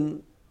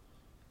person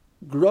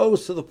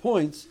grows to the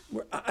point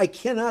where I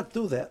cannot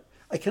do that.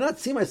 I cannot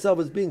see myself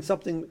as being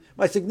something.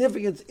 My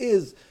significance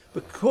is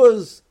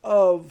because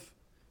of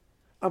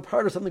I'm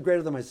part of something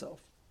greater than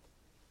myself.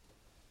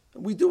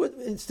 We do it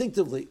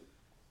instinctively.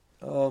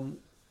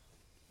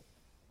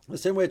 The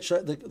same way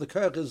the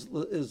kayak is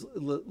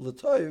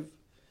l'toiv,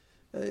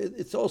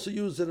 it's also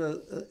used in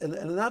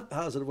a not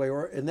positive way,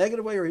 or a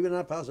negative way, or even a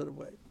not positive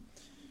way.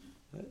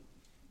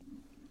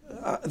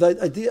 The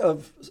idea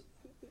of,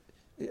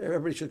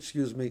 everybody should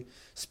excuse me,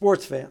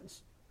 sports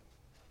fans.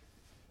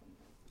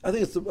 I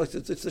think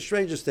it's the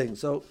strangest thing.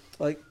 So,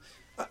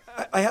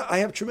 I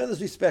have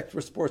tremendous respect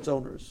for sports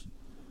owners.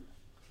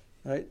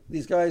 Right?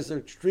 These guys are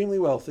extremely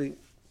wealthy,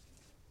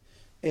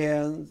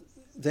 and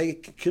they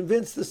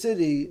convinced the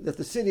city that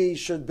the city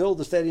should build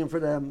the stadium for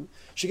them,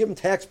 should give them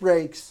tax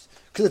breaks,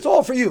 because it's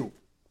all for you.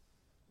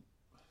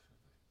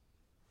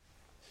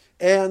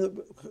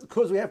 And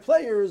because we have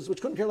players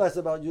which couldn't care less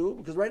about you,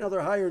 because right now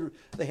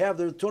they have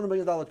their $200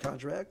 million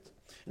contract,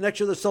 and next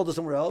year they're sold to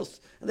somewhere else,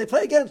 and they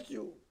play against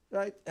you.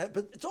 right?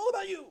 But it's all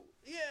about you.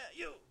 Yeah,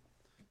 you.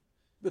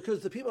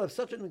 Because the people have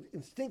such an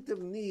instinctive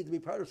need to be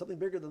part of something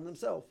bigger than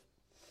themselves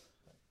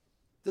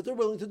that they're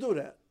willing to do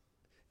that.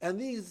 And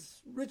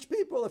these rich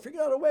people have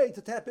figured out a way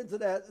to tap into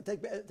that and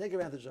take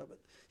advantage of it.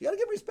 You got to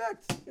give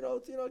respect. A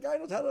guy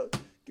knows how to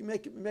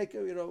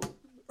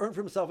earn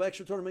for himself an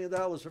extra $200 million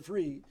for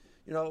free.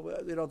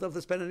 Doesn't have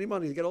to spend any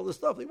money to get all the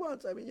stuff he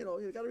wants. I mean,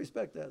 you got to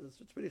respect that.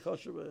 It's pretty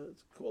chashuv.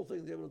 It's a cool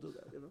thing to be able to do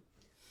that.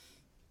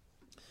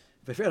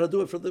 If I figured out how to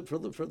do it for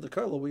the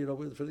Carlo,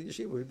 for the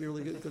yeshiva, we'd be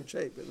really good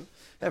shape.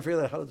 I haven't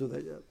figured out how to do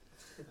that yet.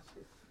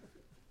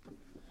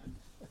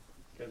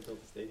 Got to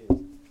build the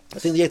stadium. I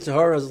think the Yetzer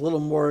Hara is a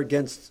little more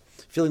against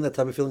feeling that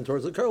type of feeling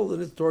towards the Carlo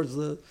than it's towards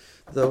the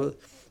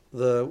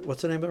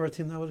what's the name of our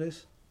team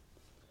nowadays?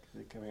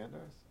 The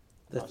Commanders.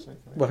 I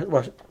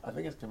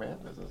think it's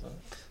Commanders, isn't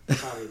it?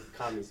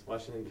 Commies.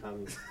 Washington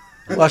Commies.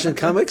 Washington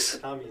Comics?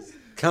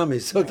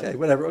 Commies. Okay,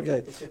 whatever.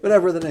 Okay,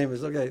 whatever the name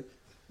is. Okay,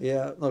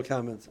 yeah, no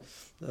comments.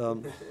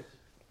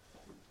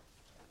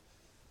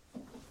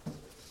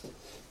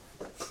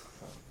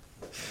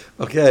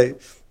 Okay,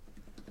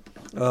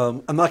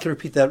 I'm not going to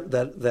repeat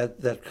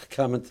that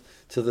comment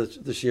to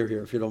the shir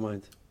here, if you don't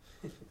mind.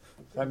 Is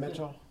that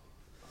Mitchell?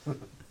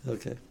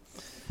 Okay.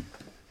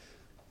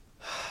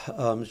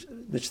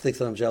 Mitch thinks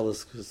that I'm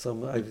jealous because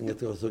I didn't get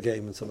to go to a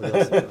game and somebody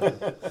else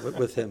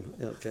with him.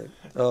 Yeah, okay.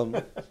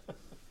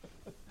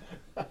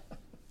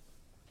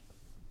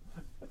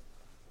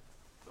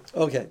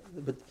 Okay,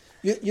 but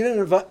you didn't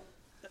invite.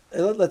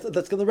 Let's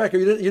get on the record.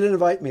 You didn't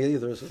invite me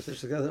either. So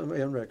it's got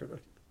on record.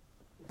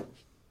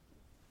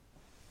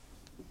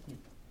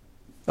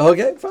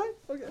 Okay, fine.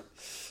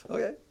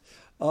 Okay.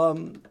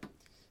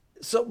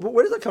 So, but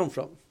where does that come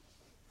from?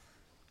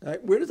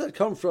 Right? Where does that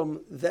come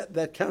from?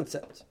 That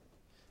concept.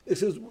 It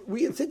says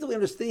we instinctively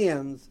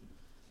understand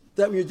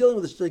that when you're dealing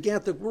with this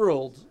gigantic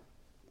world,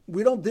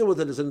 we don't deal with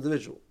it as an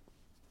individual.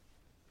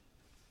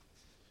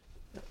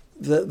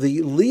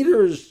 The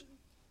leader's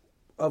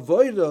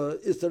avodah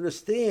is to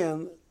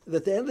understand that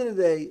at the end of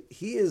the day,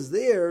 he is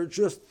there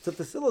just to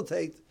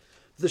facilitate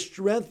the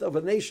strength of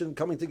a nation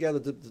coming together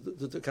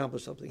to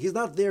accomplish something. He's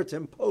not there to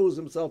impose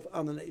himself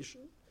on the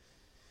nation.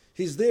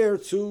 He's there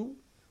to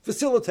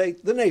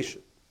facilitate the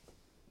nation.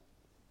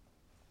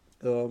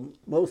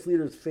 Most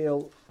leaders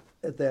fail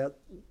at that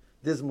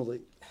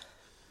dismally.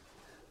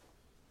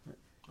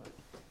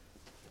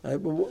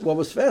 What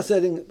was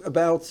fascinating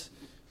about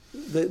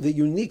the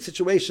unique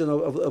situation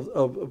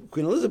of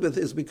Queen Elizabeth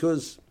is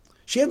because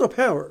she had no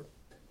power.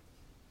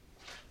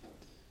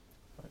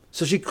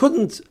 So she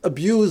couldn't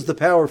abuse the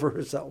power for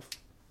herself.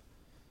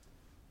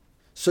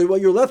 So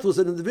what you're left was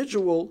an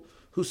individual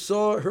who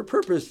saw her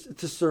purpose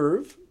to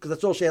serve, because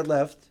that's all she had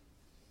left,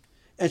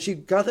 and she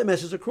got that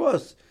message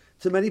across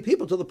to many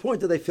people to the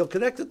point that they feel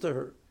connected to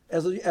her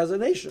as a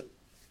nation.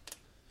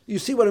 You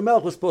see what a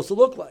melech was supposed to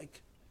look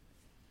like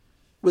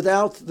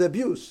without the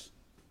abuse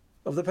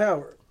of the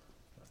power,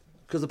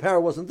 because the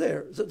power wasn't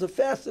there. So it's a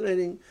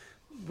fascinating.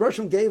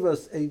 Bershom gave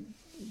us a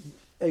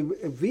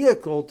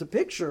vehicle to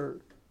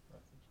picture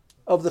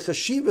of the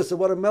chashivas of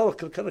what a melech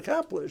could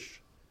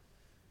accomplish,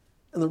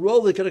 and the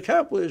role they could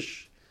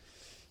accomplish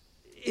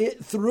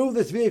through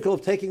this vehicle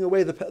of taking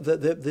away the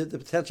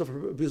potential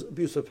for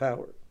abuse of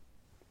power.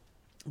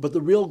 But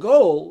the real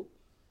goal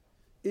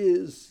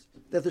is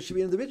that there should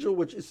be an individual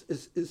which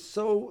is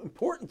so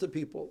important to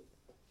people,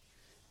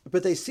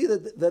 but they see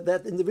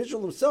that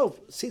individual himself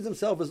sees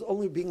himself as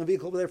only being a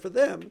vehicle there for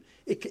them.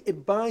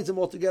 It binds them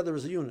all together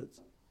as a unit.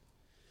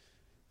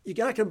 You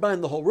cannot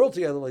combine the whole world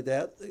together like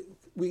that.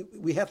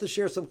 We have to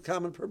share some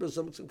common purpose,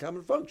 some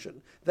common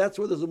function. That's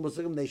where there's a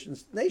Muslim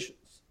nations.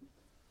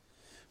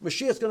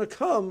 Mashiach is going to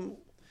come,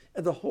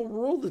 and the whole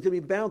world is going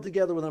to be bound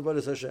together with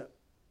Avodas Hashem.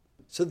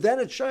 So then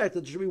it's shaykh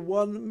that there should be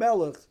one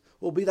melech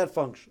will be that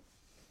function.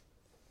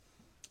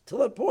 Till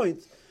that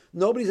point,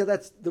 nobody's at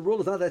that. The world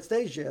is not at that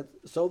stage yet.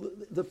 So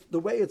the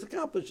way it's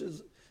accomplished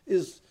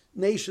is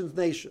nations,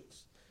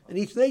 and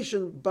each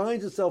nation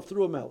binds itself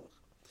through a melech.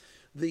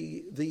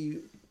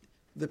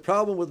 The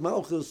problem with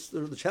Malchus,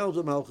 the challenge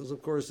with Malchus,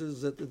 of course,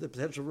 is that the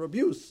potential for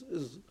abuse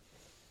is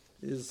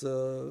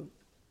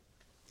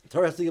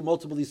Torah has to get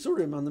multiple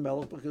isurim on the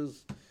Melech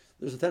because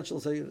there's a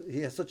potential to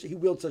say he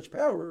wields such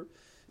power,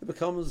 it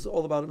becomes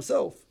all about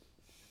himself.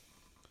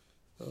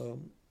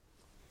 Rabbeinu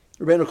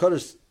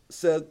Kodesh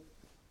said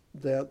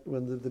that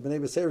when the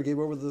Bnei B'Seir gave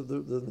over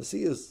the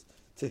Nasias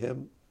to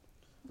him,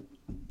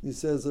 he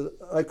says,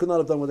 I could not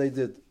have done what they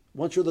did.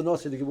 Once you're the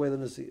Nasi to give away the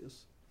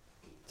Nasias.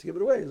 To give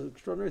it away is an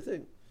extraordinary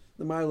thing.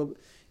 The Milo,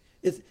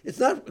 it's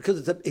not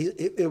because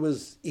it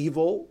was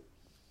evil.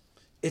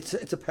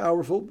 It's a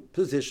powerful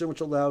position which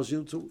allows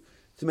you to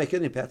make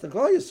an impact on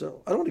Klal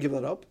Yisrael. I don't want to give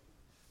that up.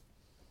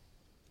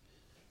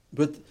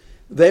 But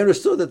they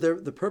understood that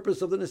the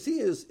purpose of the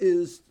Nasias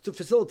is to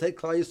facilitate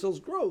Klal Yisrael's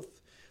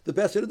growth. The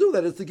best way to do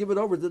that is to give it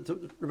over to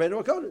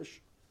Rabbeinu HaKodesh.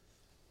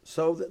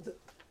 So to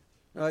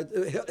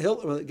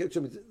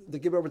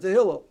give it over to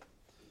Hillel.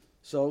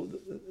 So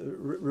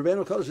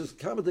Rabbeinu HaKodesh is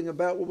commenting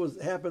about what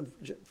happened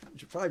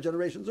 5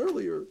 generations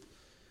earlier,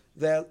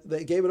 that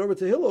they gave it over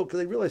to Hillel because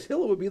they realized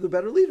Hillel would be the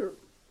better leader.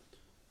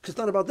 Because it's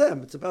not about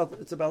them; it's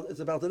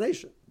about the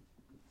nation.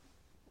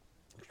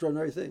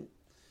 Extraordinary thing.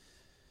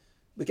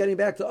 But getting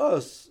back to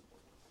us,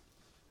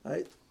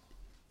 right?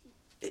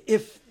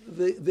 If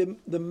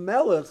the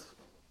Melech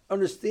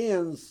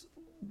understands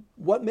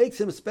what makes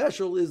him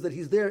special is that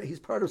he's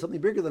part of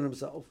something bigger than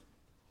himself.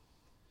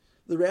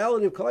 The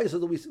reality of Klal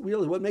Yisrael is that we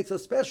realize what makes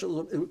us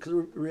special is because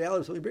we're the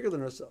reality of something bigger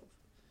than ourselves.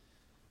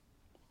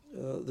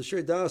 The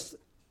Shir Das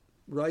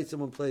writes in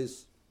one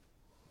place,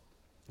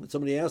 when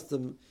somebody asked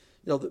him,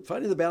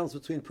 finding the balance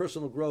between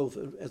personal growth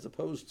as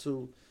opposed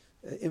to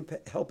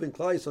helping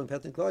Klal Yisrael,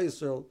 impacting Klal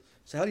Yisrael.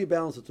 So how do you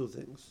balance the two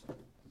things?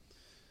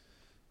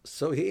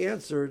 So he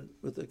answered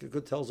with a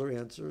good Telzer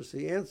answer. So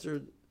he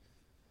answered,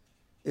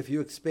 if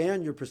you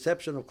expand your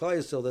perception of Klal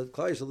Yisrael, that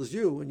Klal Yisrael is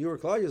you and you are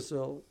Klal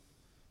Yisrael,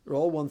 they're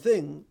all one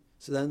thing.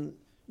 So then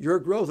your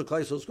growth and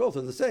Klal Yisrael's growth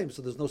are the same.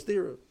 So there's no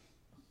stira.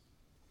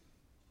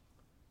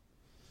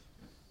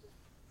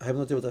 I have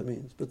no idea what that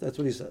means, but that's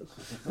what he says,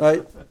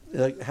 right?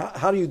 Like,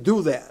 how do you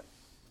do that?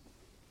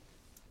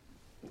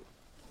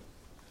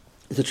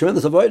 It's a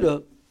tremendous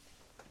avodah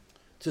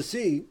to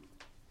see.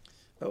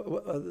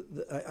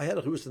 I had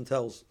a Houston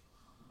Tells,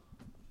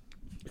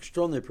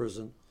 extraordinary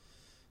person,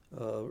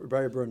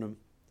 Rabbi Burnham,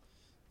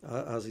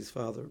 Ozzy's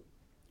father.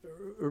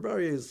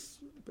 Rabbi is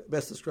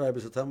best described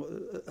as a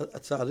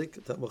tzaddik,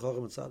 a Talmid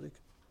Chacham tzaddik.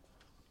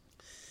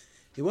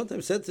 He one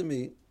time said to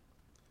me,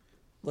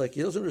 like,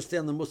 he doesn't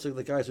understand the musik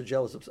that guys are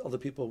jealous of other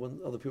people when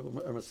other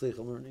people are matzliach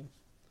in learning.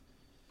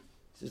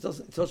 He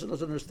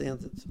doesn't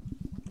understand it.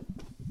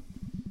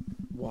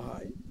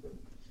 Why?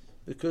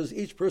 Because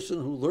each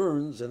person who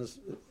learns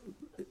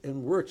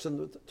and works in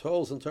the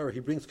Torahs and Torah, he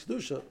brings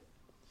kedusha. And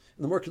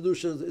the more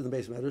kedusha in the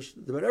base matters,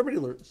 the better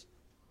everybody learns.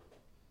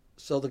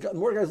 So the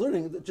more guys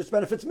learning, it just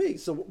benefits me.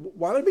 So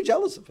why would I be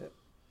jealous of him?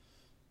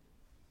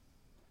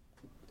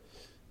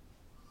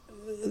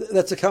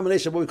 That's a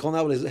combination of what we call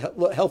nowadays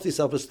healthy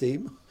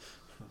self-esteem.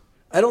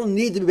 I don't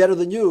need to be better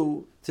than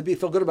you to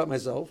feel good about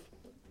myself.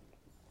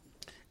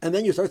 And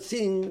then you start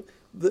seeing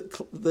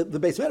the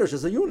base matters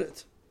as a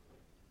unit.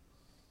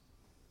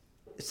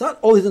 It's not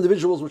all these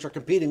individuals which are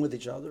competing with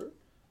each other.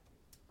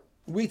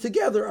 We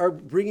together are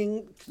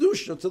bringing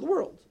kedusha to the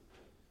world.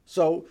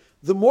 So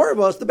the more of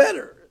us, the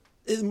better.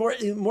 The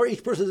more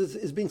each person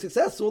is being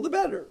successful, the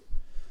better.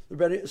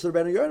 So the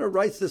Ben Yonah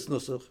writes this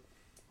nusach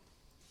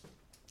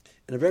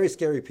in a very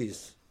scary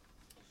piece.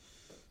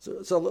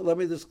 So let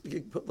me just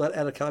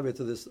add a caveat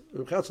to this.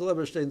 Chatzkel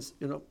Eberstein's,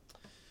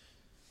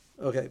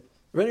 okay.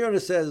 Ben Yonah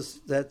says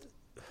that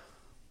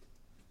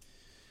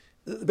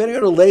Ben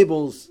Yonah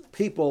labels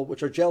people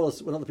which are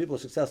jealous when other people are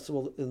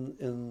successful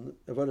in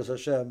Avodas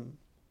Hashem.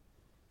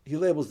 He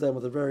labels them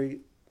with a very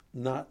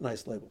not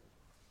nice label.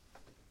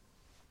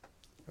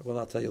 I will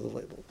not tell you the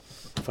label.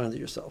 Find it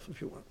yourself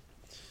if you want.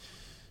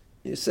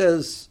 He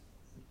says,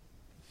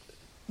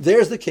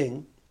 there's the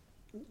king.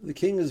 The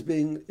king is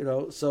being,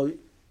 so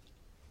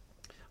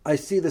I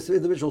see this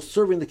individual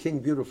serving the king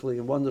beautifully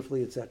and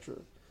wonderfully, etc.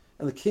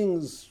 And the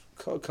king's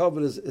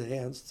covet is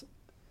enhanced.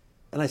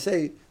 And I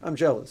say, I'm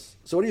jealous.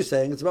 So what are you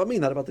saying? It's about me,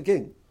 not about the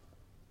king.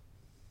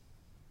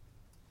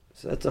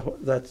 So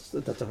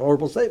that's a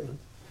horrible statement.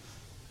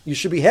 You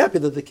should be happy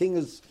that the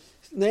king's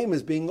name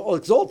is being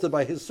exalted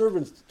by his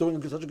servants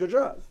doing such a good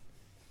job.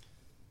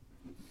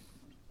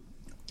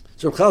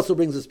 So Reb Chalsel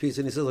brings this piece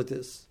and he says like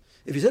this: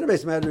 if you sit in a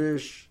base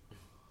madrash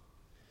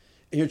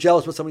and you're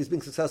jealous when somebody's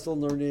being successful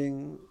in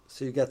learning,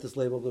 so you get this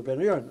label of the Ben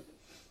Yarn.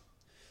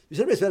 You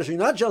sit in a base madrash and you're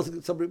not jealous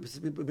of somebody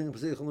being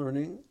successful in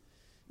learning,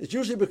 it's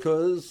usually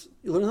because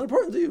you learn something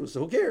important to you,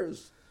 so who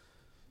cares?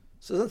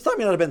 So that's not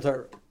me not a Ben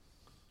Torah.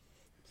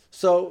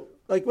 So,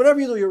 like, whatever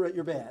you do,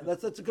 you're bad.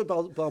 That's a good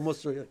Baal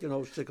Musar,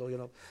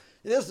 shtickle,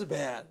 This is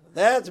bad.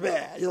 That's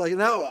bad. You're like,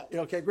 now what?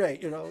 Okay,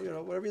 great.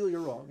 Whatever you do,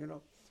 you're wrong.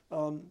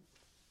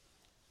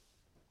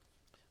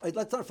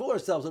 Let's not fool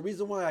ourselves. The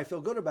reason why I feel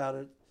good about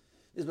it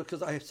is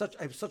because I have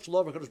such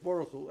love for Kadosh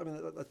Baruch Hu. I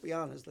mean, let's be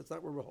honest. That's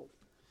not where we're holding.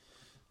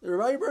 The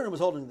Rabbi Burnham was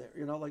holding there.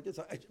 Like this.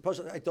 I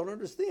don't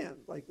understand.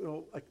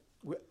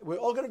 We're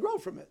all going to grow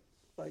from it.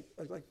 Remember,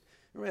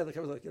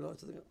 I was like,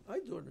 I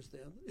do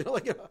understand.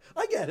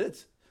 I get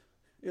it.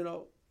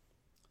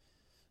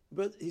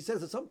 But he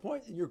says at some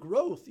point in your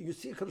growth, you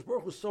see Kadosh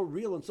Baruch Hu is so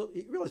real, and so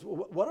you realize,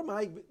 well, what am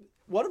I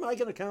going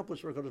to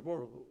accomplish for Kadosh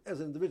Baruch Hu as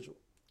an individual?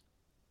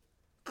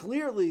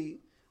 Clearly,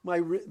 my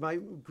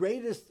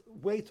greatest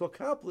way to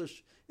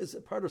accomplish is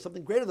a part of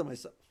something greater than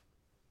myself.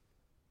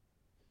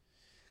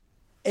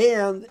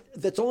 And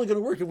that's only going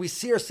to work if we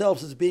see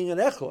ourselves as being an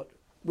echad.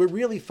 We're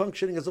really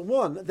functioning as a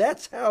one.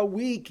 That's how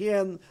we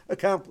can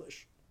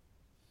accomplish.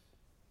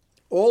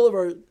 All of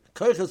our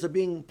koichas are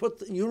being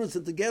put in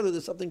unison together.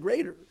 There's something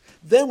greater.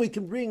 Then we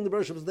can bring the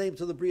Baruch Hashem's name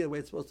to the Bria the way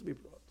it's supposed to be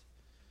brought.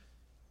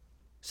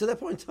 So at that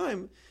point in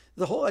time,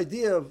 the whole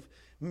idea of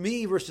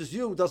me versus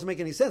you doesn't make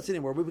any sense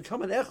anymore. We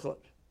become an echad.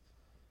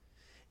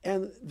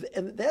 And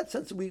in that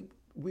sense, we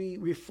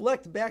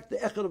reflect back the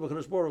echad of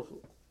HaKadosh Baruch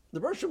Hu. The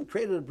Baruch Hashem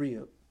created a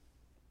Bria.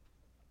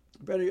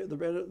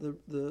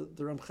 The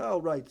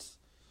Ramchal writes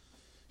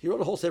He wrote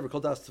a whole sefer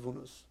called Das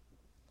Tvunos.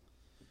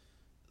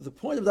 The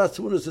point of Das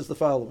Tvunos is the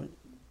following.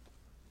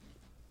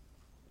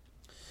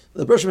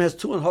 The Bershom has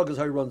two anhagas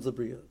how he runs the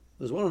Bria.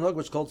 There's one anhag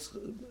which he calls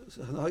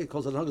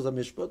anhagas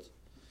HaMishpat.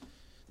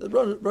 The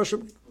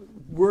Bershom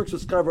works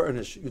with Skarva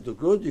Ernish. You do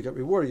good, you get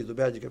rewarded. You do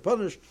bad, you get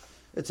punished,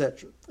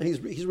 etc. And he's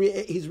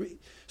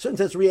certain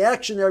sense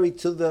reactionary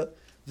to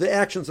the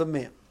actions of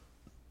man.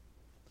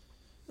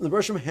 And the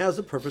Bershom has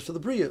a purpose for the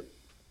Bria.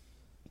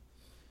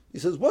 He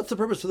says, what's the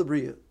purpose of the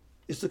Bria?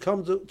 Is to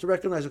come to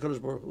recognize the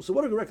Kadosh Baruch Hu. So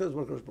what do we recognize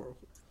about Kadosh Baruch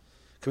Hu?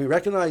 Can we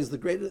recognize the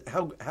great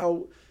how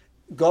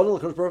Gadol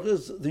Kadosh Baruch Hu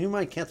is? The human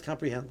mind can't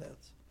comprehend that.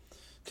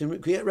 Can we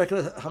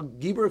recognize how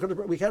Gibor Kadosh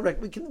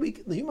Baruch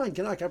Hu? The human mind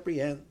cannot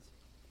comprehend.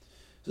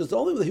 So it's the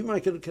only way the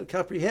human mind can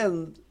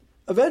comprehend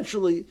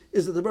eventually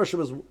is that the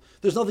Bershom is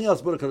there's nothing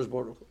else but a Kadosh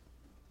Baruch Hu.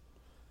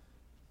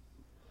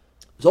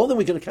 The only thing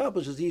we can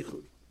accomplish is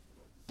Yichud.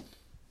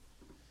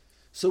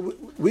 So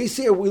we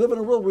live in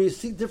a world where we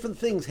see different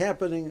things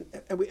happening,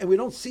 and we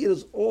don't see it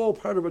as all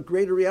part of a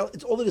greater reality.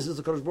 It's all it is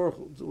the Kadosh Baruch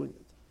Hu doing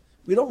it.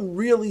 We don't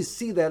really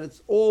see that.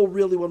 It's all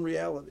really one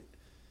reality.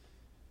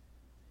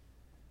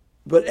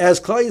 But as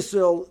Klal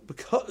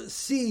Yisrael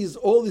sees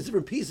all these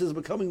different pieces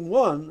becoming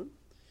one,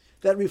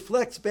 that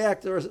reflects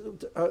back that's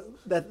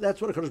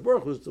what a Kadosh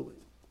Baruch Hu is doing.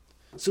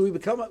 So we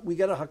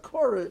get a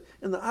hakora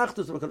in the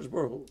achdus of a Kadosh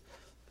Baruch Hu.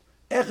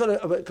 Echad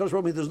of a Kadosh Baruch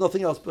Hu means there's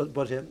nothing else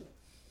but him.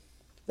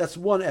 That's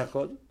one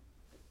echad.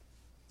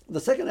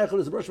 The second echad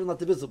is the Bershom is not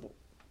divisible.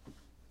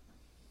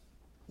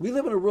 We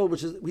live in a world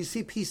we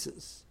see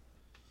pieces.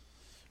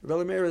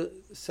 Rabbi Meir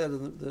said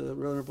in the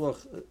Rebbe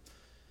Bloch,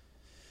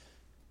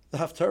 the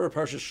Haftarah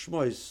Parshas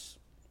Shmois,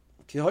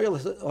 Ki hoyel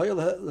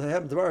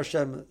lehem devar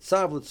Hashem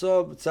tzav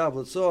l'tzov,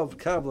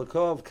 kav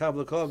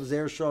l'kov,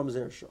 zer shom.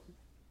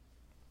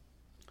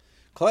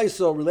 Klal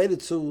Yisrael related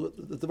to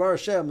the devar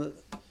Hashem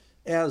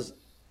as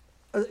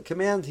a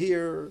command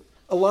here,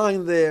 a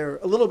line there,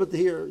 a little bit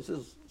here. He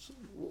says,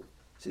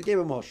 so he gave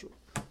a mashal.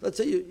 Let's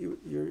say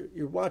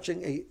you're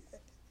watching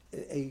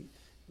a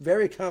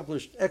very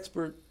accomplished,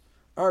 expert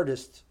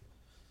artist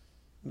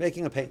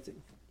making a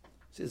painting.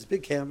 So it's a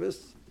big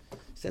canvas. He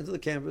stands on the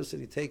canvas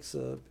and he takes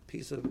a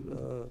piece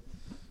of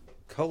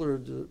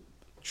colored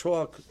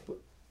chalk,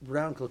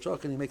 brown colored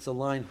chalk, and he makes a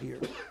line here.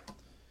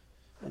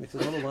 And makes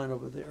another line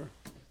over there.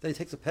 Then he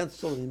takes a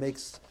pencil and he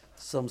makes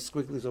some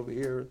squigglies over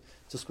here,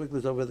 some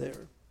squigglies over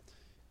there.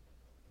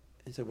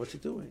 He said, what's he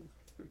doing?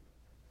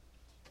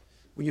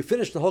 When you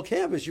finish the whole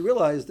canvas, you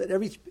realize that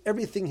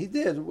everything he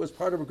did was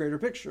part of a greater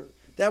picture.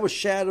 That was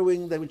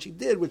shadowing, that which he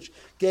did, which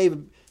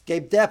gave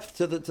depth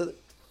to the.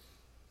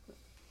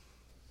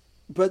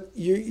 But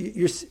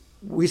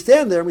we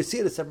stand there and we see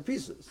it as separate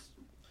pieces.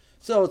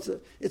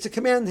 So it's a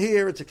command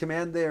here, it's a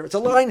command there, it's a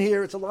line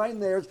here, it's a line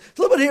there, it's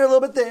a little bit here, a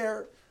little bit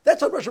there.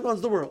 That's how Bershom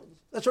runs the world.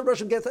 That's what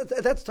Bershom gets.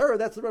 That's Torah.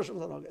 That's the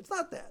Bershom. It's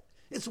not that.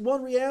 It's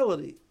one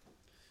reality.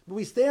 But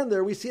we stand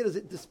there, we see it as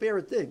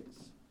disparate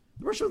things.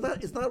 The Bershom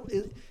is not.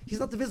 He's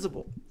not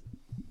divisible.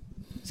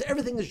 So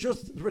everything is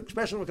just the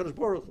expression of Kadosh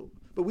Baruch Hu.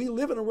 But we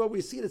live in a world where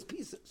we see it as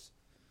pieces.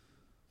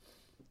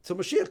 So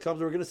Mashiach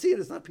comes, we're going to see it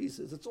as not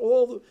pieces. It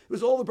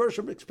was all the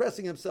Bershom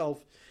expressing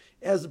himself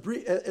as a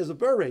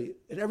beret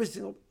in every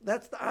single.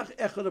 That's the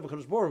echad of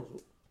Kadosh Baruch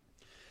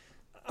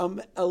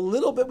Hu. A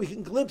little bit we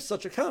can glimpse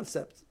such a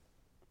concept.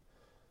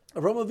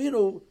 Avraham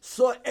Avinu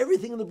saw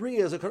everything in the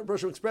Bria as a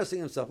Bershom expressing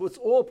himself. It's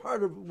all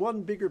part of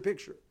one bigger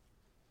picture.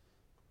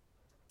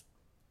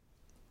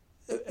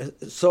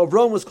 So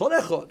Avraham was called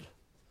Echad.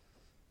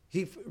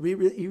 He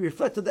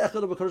reflected the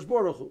Echad of a Kadosh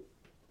Baruch Hu.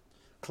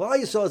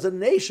 Klal Yisrael as a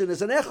nation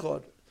is an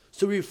Echad.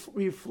 So we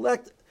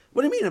reflect.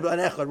 What do you mean about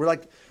an Echad? We're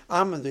like,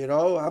 I'm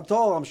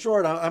tall, I'm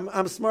short,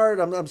 I'm smart,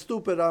 I'm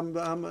stupid,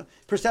 I'm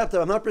perceptive,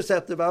 I'm not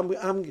perceptive, I'm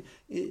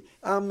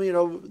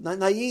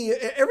naive.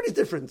 Everybody's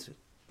different.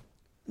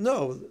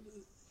 No,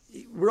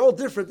 we're all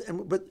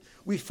different, but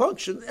we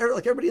function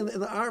like everybody in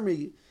the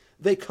army.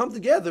 They come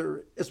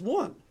together as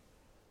one.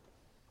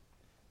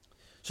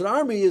 So the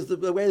army is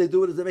the way they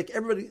do it is they make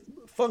everybody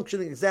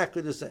functioning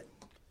exactly the same.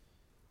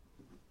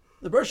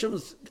 The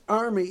Bershom's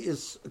army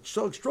is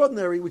so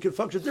extraordinary we can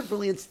function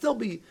differently and still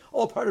be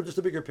all part of just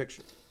a bigger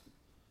picture.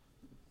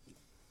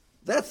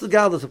 That's the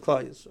godless of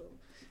Klal Yisrael.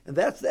 And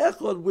that's the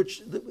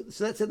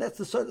echad, that's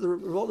the side of the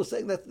Revolta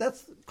saying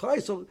that's Klal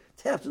Yisrael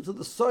taps into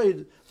the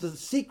side, the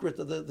secret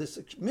of this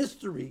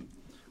mystery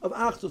of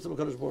Achdus of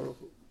HaKadosh Baruch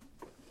Hu.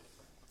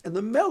 And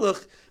the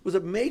Melech was a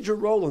major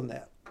role in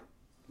that.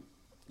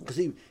 Because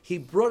he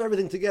brought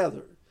everything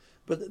together.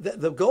 But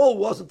the goal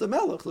wasn't the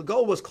Melech. The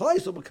goal was Klal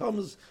Yisrael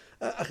becomes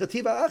a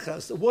Chativa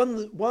Achas,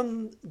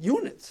 one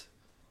unit.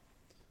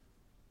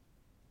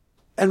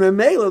 And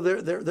Memela,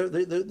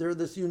 they're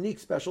this unique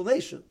special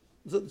nation.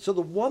 So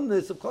the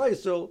oneness of Klal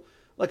Yisrael,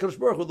 like Kadosh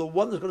Baruch Hu, the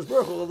oneness of Kadosh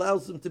Baruch Hu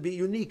allows them to be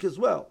unique as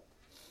well.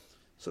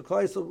 So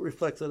Klal Yisrael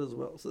reflects that as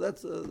well. So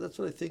that's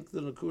what I think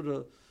the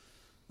Nakuda,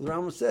 the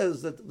Rambam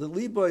says that the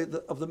Liboy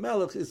of the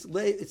Melech is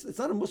it's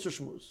not a Musar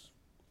Shmuz.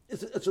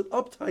 It's an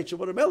uptight of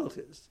what a Melech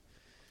is.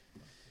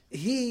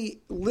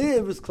 He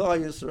lives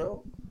Klal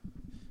Yisrael,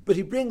 but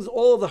he brings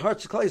all of the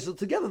hearts of Klal Yisrael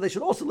together. They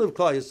should also live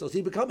Klal Yisrael.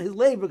 So his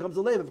lave becomes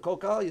a lave of Kol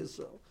Klal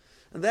Yisrael.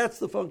 And that's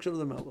the function of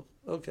the Melech.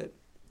 Okay,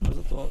 there's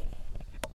a thought.